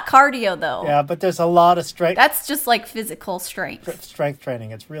 that's not cardio, though. Yeah, but there's a lot of strength. That's just like physical strength. Strength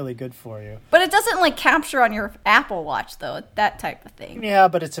training. It's really good for you. But it doesn't capture on your Apple Watch, though, that type of thing. Yeah,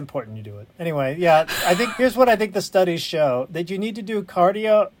 but it's important you do it. Anyway, yeah, here's what I think the studies show. That you need to do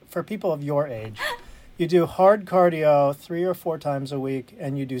cardio for people of your age. You do hard cardio 3 or 4 times a week,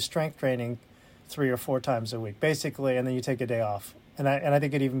 and you do strength training 3 or 4 times a week, basically, and then you take a day off. And I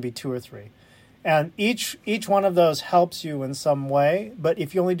think it'd even be 2 or 3. And each one of those helps you in some way, but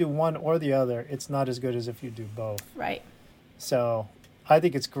if you only do one or the other, it's not as good as if you do both. Right. So I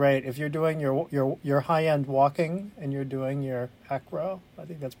think it's great. If you're doing your high-end walking and you're doing your acro, I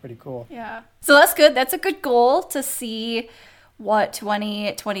think that's pretty cool. Yeah. So that's good. That's a good goal to see what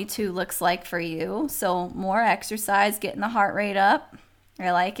 2022 looks like for you. So more exercise, getting the heart rate up.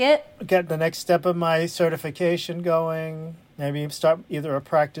 I like it. Get the next step of my certification going. Maybe start either a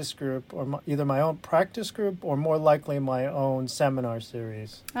practice group or either my own practice group or more likely my own seminar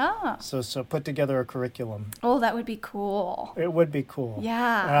series. Ah. So put together a curriculum. Oh, that would be cool. It would be cool.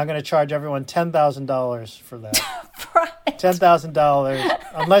 Yeah. And I'm going to charge everyone $10,000 for that. Right. $10,000.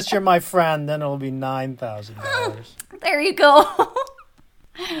 Unless you're my friend, then it'll be $9,000. There you go.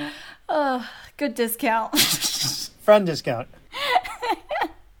 Good discount. Friend discount.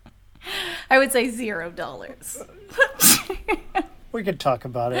 I would say $0. We could talk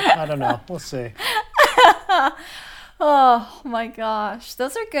about it. I don't know. We'll see. Oh my gosh.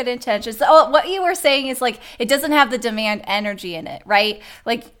 Those are good intentions. Oh, what you were saying is it doesn't have the demand energy in it, right?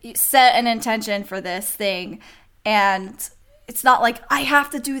 You set an intention for this thing and it's not I have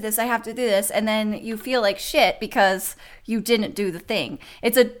to do this, and then you feel like shit because you didn't do the thing.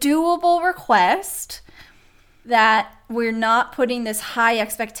 It's a doable request that we're not putting this high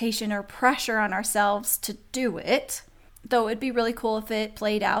expectation or pressure on ourselves to do it. Though it'd be really cool if it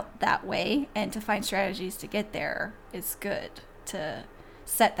played out that way, and to find strategies to get there is good to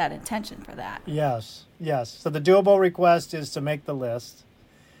set that intention for that. Yes. So the doable request is to make the list,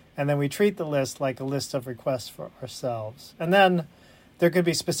 and then we treat the list like a list of requests for ourselves. And then there could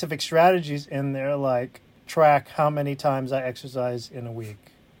be specific strategies in there, like track how many times I exercise in a week,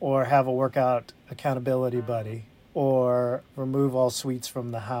 or have a workout accountability buddy, or remove all sweets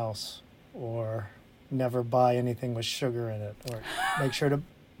from the house, or never buy anything with sugar in it, or make sure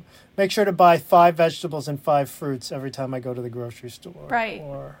to buy 5 vegetables and 5 fruits every time I go to the grocery store. Right.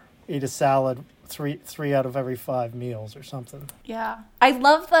 Or eat a salad three out of every 5 meals or something. Yeah. I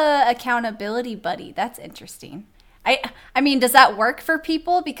love the accountability buddy. That's interesting. I mean, does that work for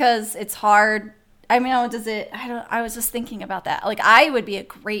people? Because it's hard. I mean, I was just thinking about that. Like, I would be a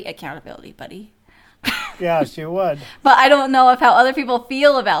great accountability buddy. Yes, you would. But I don't know how other people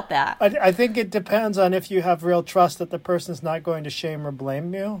feel about that. I think it depends on if you have real trust that the person's not going to shame or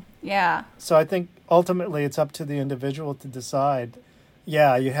blame you. Yeah. So I think ultimately it's up to the individual to decide.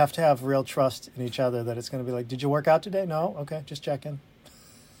 Yeah, you have to have real trust in each other that it's going to be like, did you work out today? No? Okay, just checking.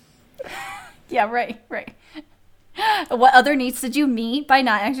 Yeah, right. What other needs did you meet by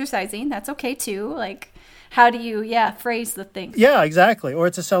not exercising? That's okay too. Like, how do you, phrase the things? Yeah, exactly. Or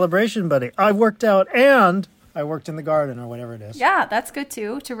it's a celebration buddy. I worked out and I worked in the garden or whatever it is. Yeah, that's good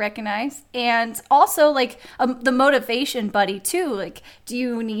too, to recognize. And also, like, the motivation buddy too. Like, do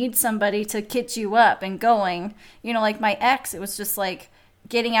you need somebody to get you up and going? You know, like my ex, it was just like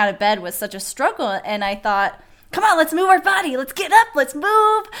getting out of bed was such a struggle. And I thought, come on, let's move our body. Let's get up. Let's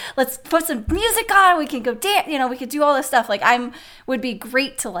move. Let's put some music on. We can go dance. You know, we could do all this stuff. Like, would be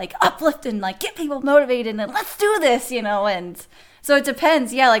great to like uplift and like get people motivated and let's do this, you know. And so it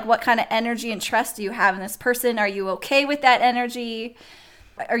depends. Yeah. Like, what kind of energy and trust do you have in this person? Are you okay with that energy?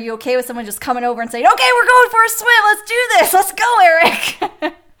 Are you okay with someone just coming over and saying, okay, we're going for a swim. Let's do this. Let's go,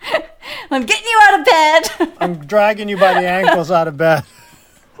 Eric. I'm getting you out of bed. I'm dragging you by the ankles out of bed.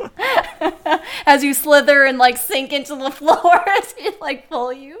 As you slither and like sink into the floor as he like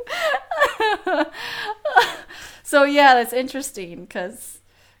pull you. So yeah, that's interesting because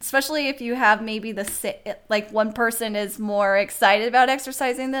especially if you have maybe like one person is more excited about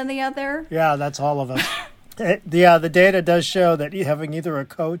exercising than the other. Yeah, that's all of us. The data does show that having either a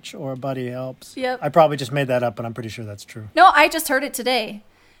coach or a buddy helps. Yep. I probably just made that up, but I'm pretty sure that's true. No, I just heard it today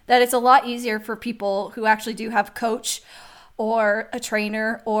that it's a lot easier for people who actually do have a coach or a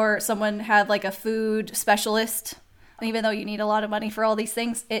trainer or someone had like a food specialist. Even though you need a lot of money for all these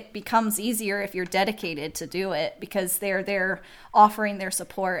things, it becomes easier if you're dedicated to do it because they're there offering their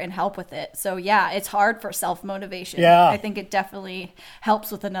support and help with it. So yeah, it's hard for self-motivation. Yeah. I think it definitely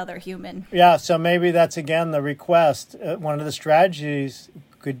helps with another human. Yeah, so maybe that's again the request. One of the strategies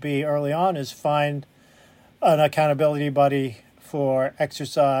could be early on is find an accountability buddy for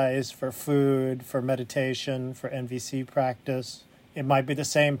exercise, for food, for meditation, for NVC practice. It might be the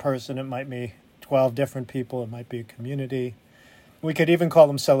same person. It might be 12 different people. It might be a community. We could even call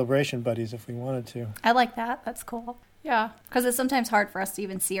them celebration buddies if we wanted to. I like that. That's cool. Yeah, because it's sometimes hard for us to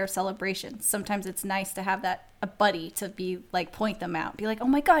even see our celebrations. Sometimes it's nice to have a buddy to be like, point them out. Be like, oh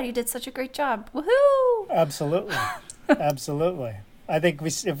my God, you did such a great job. Woohoo! Absolutely. Absolutely. I think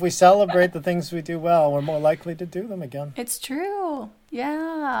if we celebrate the things we do well, we're more likely to do them again. It's true.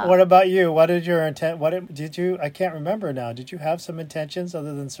 Yeah. What about you? What did your intent? I can't remember now. Did you have some intentions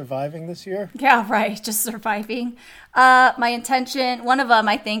other than surviving this year? Yeah, right. Just surviving. My intention, one of them,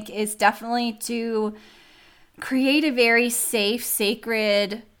 I think, is definitely to create a very safe,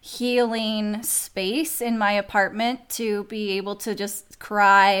 sacred, healing space in my apartment to be able to just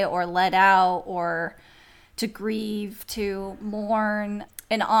cry or let out or to grieve, to mourn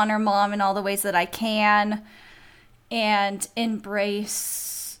and honor Mom in all the ways that I can and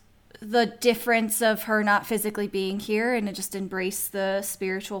embrace the difference of her not physically being here and to just embrace the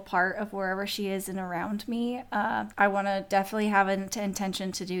spiritual part of wherever she is and around me. I want to definitely have an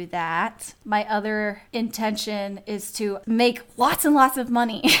intention to do that. My other intention is to make lots and lots of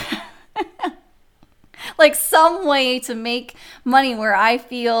money. Like some way to make money where I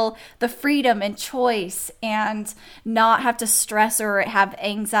feel the freedom and choice and not have to stress or have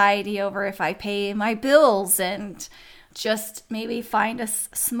anxiety over if I pay my bills, and just maybe find a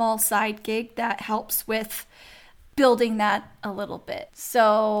small side gig that helps with building that a little bit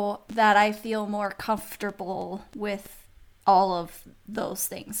so that I feel more comfortable with all of those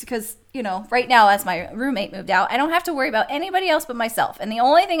things. Because, you know, right now as my roommate moved out, I don't have to worry about anybody else but myself. And the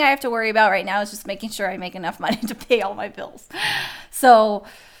only thing I have to worry about right now is just making sure I make enough money to pay all my bills. So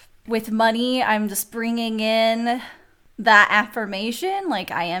with money, I'm just bringing in that affirmation,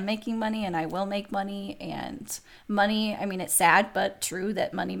 like I am making money and I will make money, and money, I mean, it's sad but true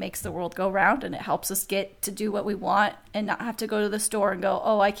that money makes the world go round, and it helps us get to do what we want and not have to go to the store and go,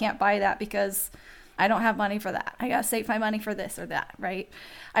 oh, I can't buy that because I don't have money for that. I gotta save my money for this or that, right?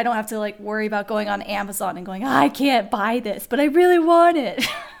 I don't have to like worry about going on Amazon and going, I can't buy this, but I really want it.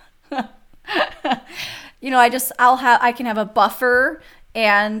 I can have a buffer.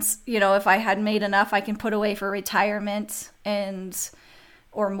 And, if I had made enough, I can put away for retirement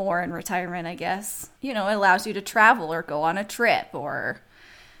or more in retirement, I guess. It allows you to travel or go on a trip, or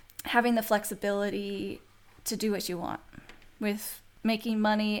having the flexibility to do what you want with making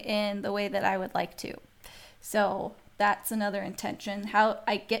money in the way that I would like to. So that's another intention. How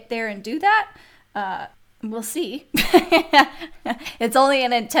I get there and do that, we'll see. It's only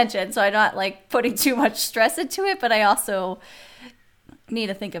an intention, so I'm not like putting too much stress into it, but I also need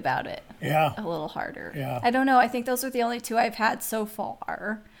to think about it a little harder. I don't know. I think those are the only two I've had so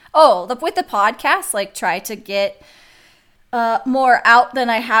far. With the podcast, like try to get more out than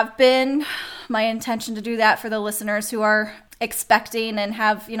I have been. My intention to do that for the listeners who are expecting and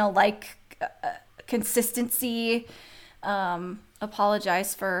have, consistency.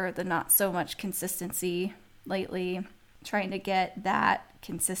 Apologize for the not so much consistency lately. Trying to get that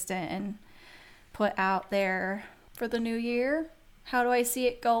consistent and put out there for the new year. How do I see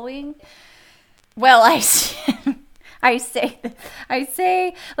it going? Well, I say,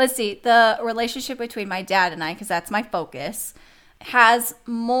 let's see, the relationship between my dad and I, because that's my focus, has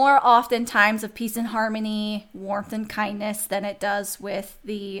more often times of peace and harmony, warmth and kindness than it does with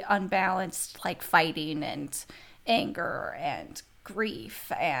the unbalanced, like fighting and anger and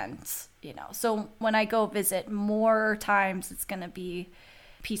grief. And, so when I go visit, more times it's going to be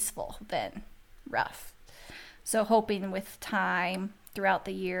peaceful than rough. So hoping with time throughout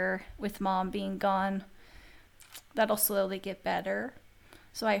the year, with Mom being gone, that'll slowly get better.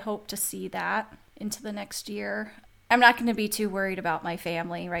 So I hope to see that into the next year. I'm not going to be too worried about my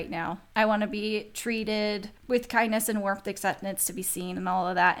family right now. I want to be treated with kindness and warmth, acceptance, to be seen and all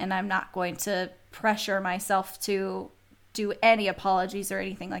of that. And I'm not going to pressure myself to do any apologies or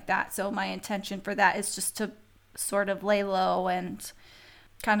anything like that. So my intention for that is just to sort of lay low and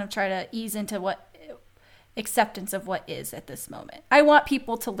kind of try to ease into acceptance of what is at this moment. I want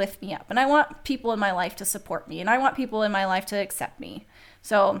people to lift me up, and I want people in my life to support me, and I want people in my life to accept me.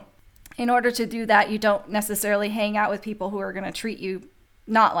 So in order to do that, you don't necessarily hang out with people who are going to treat you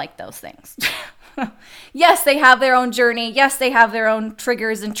not like those things. Yes, they have their own journey. Yes, they have their own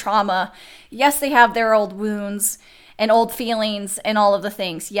triggers and trauma. Yes, they have their old wounds and old feelings and all of the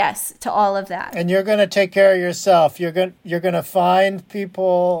things. Yes, to all of that. And you're going to take care of yourself. You're going to find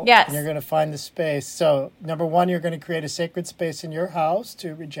people. Yes. And you're going to find the space. So, number one, you're going to create a sacred space in your house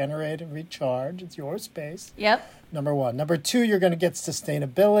to regenerate and recharge. It's your space. Yep. Number one. Number two, you're going to get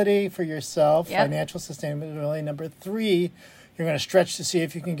sustainability for yourself, yep. Financial sustainability. Number three, you're going to stretch to see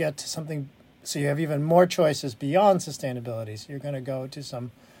if you can get to something so you have even more choices beyond sustainability. So you're going to go to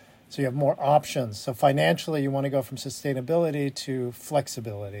so you have more options. So financially, you want to go from sustainability to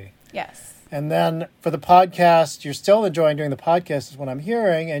flexibility. Yes. And then for the podcast, you're still enjoying doing the podcast is what I'm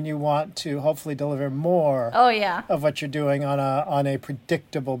hearing, and you want to hopefully deliver more of what you're doing on a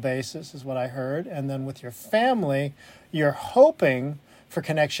predictable basis is what I heard. And then with your family, you're hoping for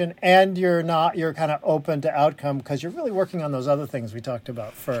connection, and you're kind of open to outcome because you're really working on those other things we talked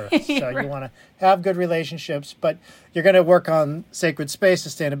about first. So you want to have good relationships, but you're going to work on sacred space,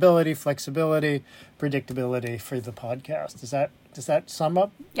 sustainability, flexibility, predictability for the podcast. Does that sum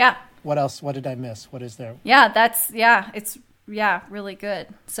up? Yeah. What else? What did I miss? What is there? It's really good.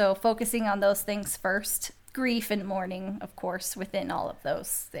 So focusing on those things first. Grief and mourning, of course, within all of those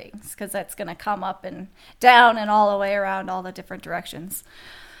things, because that's going to come up and down and all the way around all the different directions.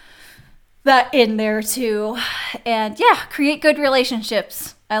 That in there too. And create good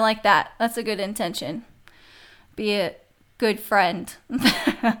relationships. I like that. That's a good intention. Be a good friend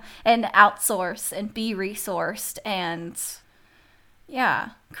and outsource and be resourced and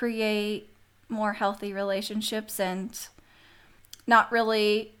create more healthy relationships and not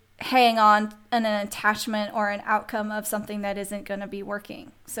really hang on an attachment or an outcome of something that isn't going to be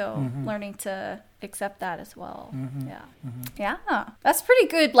working. So learning to accept that as well. Yeah. That's pretty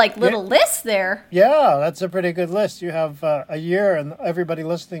good, little list there. Yeah, that's a pretty good list. You have a year, and everybody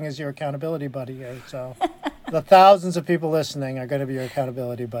listening is your accountability buddy here. So the thousands of people listening are going to be your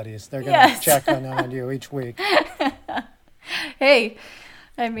accountability buddies. They're going to check on you each week. Hey,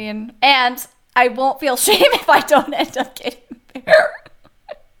 I mean, and I won't feel shame if I don't end up getting there.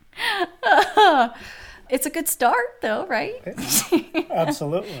 It's a good start, though, right?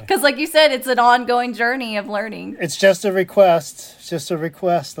 Absolutely. Because like you said, it's an ongoing journey of learning. It's just a request. It's just a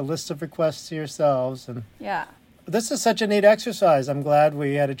request, a list of requests to yourselves. And Yeah. this is such a neat exercise. I'm glad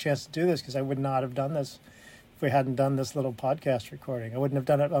we had a chance to do this, because I would not have done this if we hadn't done this little podcast recording. I wouldn't have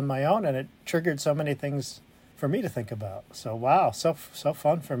done it on my own, and it triggered so many things for me to think about. So, wow, so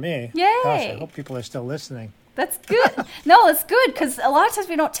fun for me. Yay. Gosh, I hope people are still listening. That's good. No, it's good, because a lot of times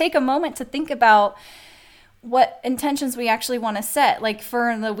we don't take a moment to think about what intentions we actually want to set. Like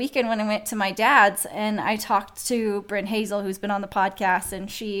for the weekend when I went to my dad's and I talked to Bryn Hazel, who's been on the podcast,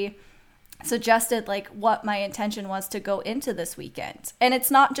 and she suggested like what my intention was to go into this weekend. And it's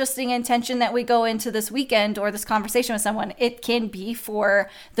not just the intention that we go into this weekend or this conversation with someone. It can be for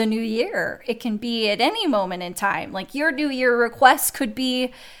the new year. It can be at any moment in time. Like your new year request could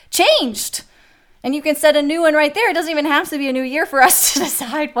be changed. And you can set a new one right there. It doesn't even have to be a new year for us to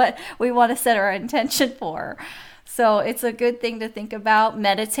decide what we want to set our intention for. So it's a good thing to think about,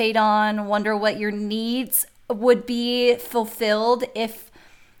 meditate on, wonder what your needs would be fulfilled if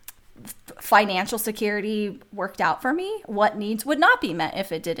financial security worked out for me. What needs would not be met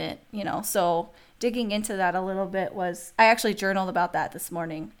if it didn't, So digging into that a little bit I actually journaled about that this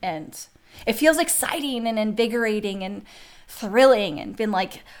morning. And it feels exciting and invigorating and thrilling and been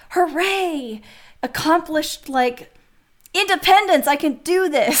like, hooray! Accomplished like independence. I can do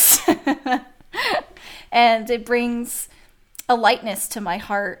this. And it brings a lightness to my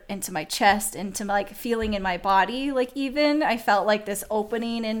heart and to my chest and to like feeling in my body. Like even I felt like this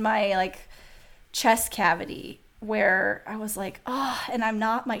opening in my like chest cavity where I was like, and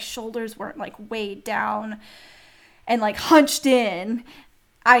my shoulders weren't like weighed down and like hunched in.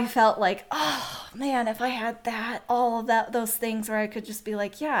 I felt like, oh man, if I had all of those things where I could just be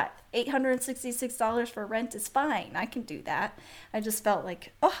like, yeah, $866 for rent is fine. I can do that. I just felt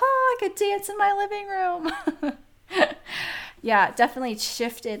like, I could dance in my living room. Yeah, it definitely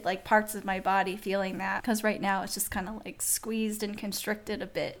shifted like parts of my body feeling that, because right now it's just kind of like squeezed and constricted a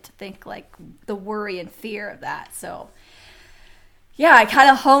bit to think like the worry and fear of that. So yeah, I kind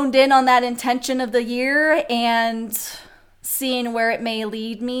of honed in on that intention of the year and seeing where it may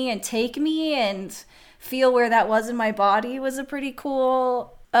lead me and take me and feel where that was in my body was a pretty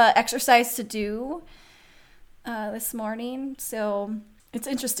cool exercise to do this morning. So it's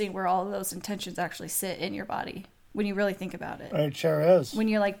interesting where all of those intentions actually sit in your body when you really think about it. It sure is. When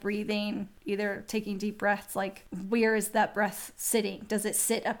you're like breathing, either taking deep breaths, like where is that breath sitting? Does it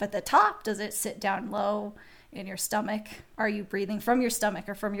sit up at the top? Does it sit down low in your stomach? Are you breathing from your stomach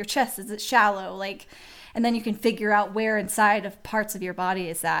or from your chest? Is it shallow? And then you can figure out where inside of parts of your body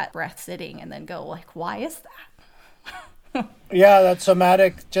is that breath sitting, and then go like, why is that? Yeah, that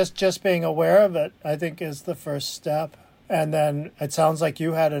somatic, just being aware of it, I think is the first step. And then it sounds like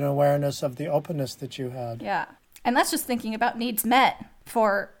you had an awareness of the openness that you had. Yeah. And that's just thinking about needs met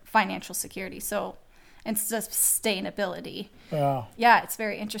for financial security. So it's just sustainability. Yeah. Yeah, it's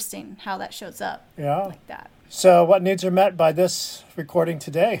very interesting how that shows up. Yeah. Like that. So what needs are met by this recording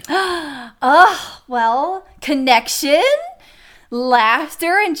today? Well, connection,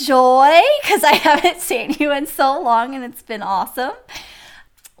 laughter, and joy, because I haven't seen you in so long and it's been awesome.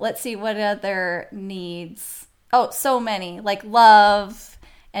 Let's see what other needs. Oh, so many, like love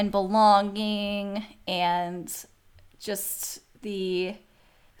and belonging and just the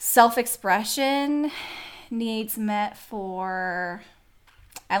self-expression needs met for...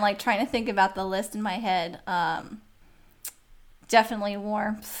 I'm like trying to think about the list in my head. Definitely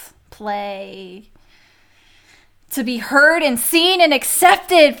warmth, play, to be heard and seen and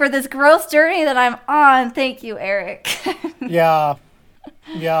accepted for this growth journey that I'm on. Thank you, Eric. Yeah,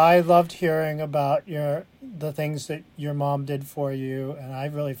 I loved hearing about the things that your mom did for you, and I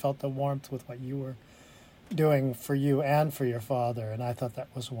really felt the warmth with what you were doing for you and for your father, and I thought that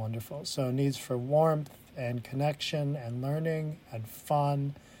was wonderful. So needs for warmth and connection and learning and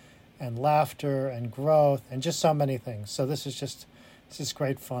fun and laughter and growth and just so many things. So this is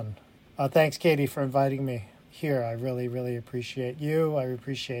great fun. Thanks, Katie, for inviting me here. I really, really appreciate you. I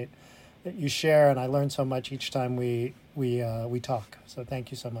appreciate that you share, and I learn so much each time we talk. So thank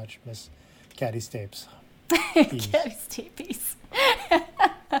you so much, Miss Caddy Stapes. Caddy Stapes.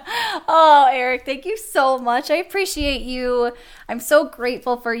 Oh, Eric, thank you so much. I appreciate you. I'm so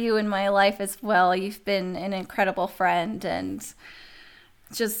grateful for you in my life as well. You've been an incredible friend, and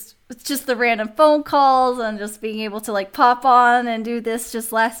it's just the random phone calls and just being able to like pop on and do this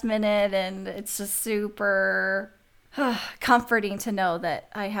just last minute, and it's just super comforting to know that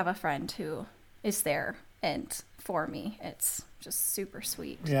I have a friend who is there and for me. It's just super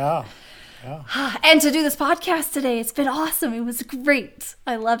sweet. Yeah. And to do this podcast today, it's been awesome. It was great.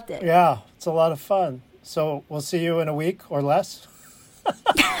 I loved it. Yeah, it's a lot of fun. So we'll see you in a week or less.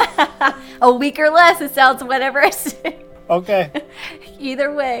 A week or less. It sounds whatever I say. Okay.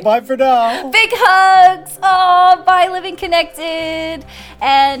 Either way. Bye for now. Big hugs. Oh, bye, Living Connected.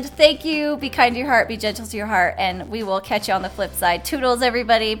 And thank you. Be kind to your heart. Be gentle to your heart. And we will catch you on the flip side. Toodles,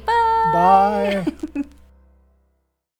 everybody. Bye. Bye.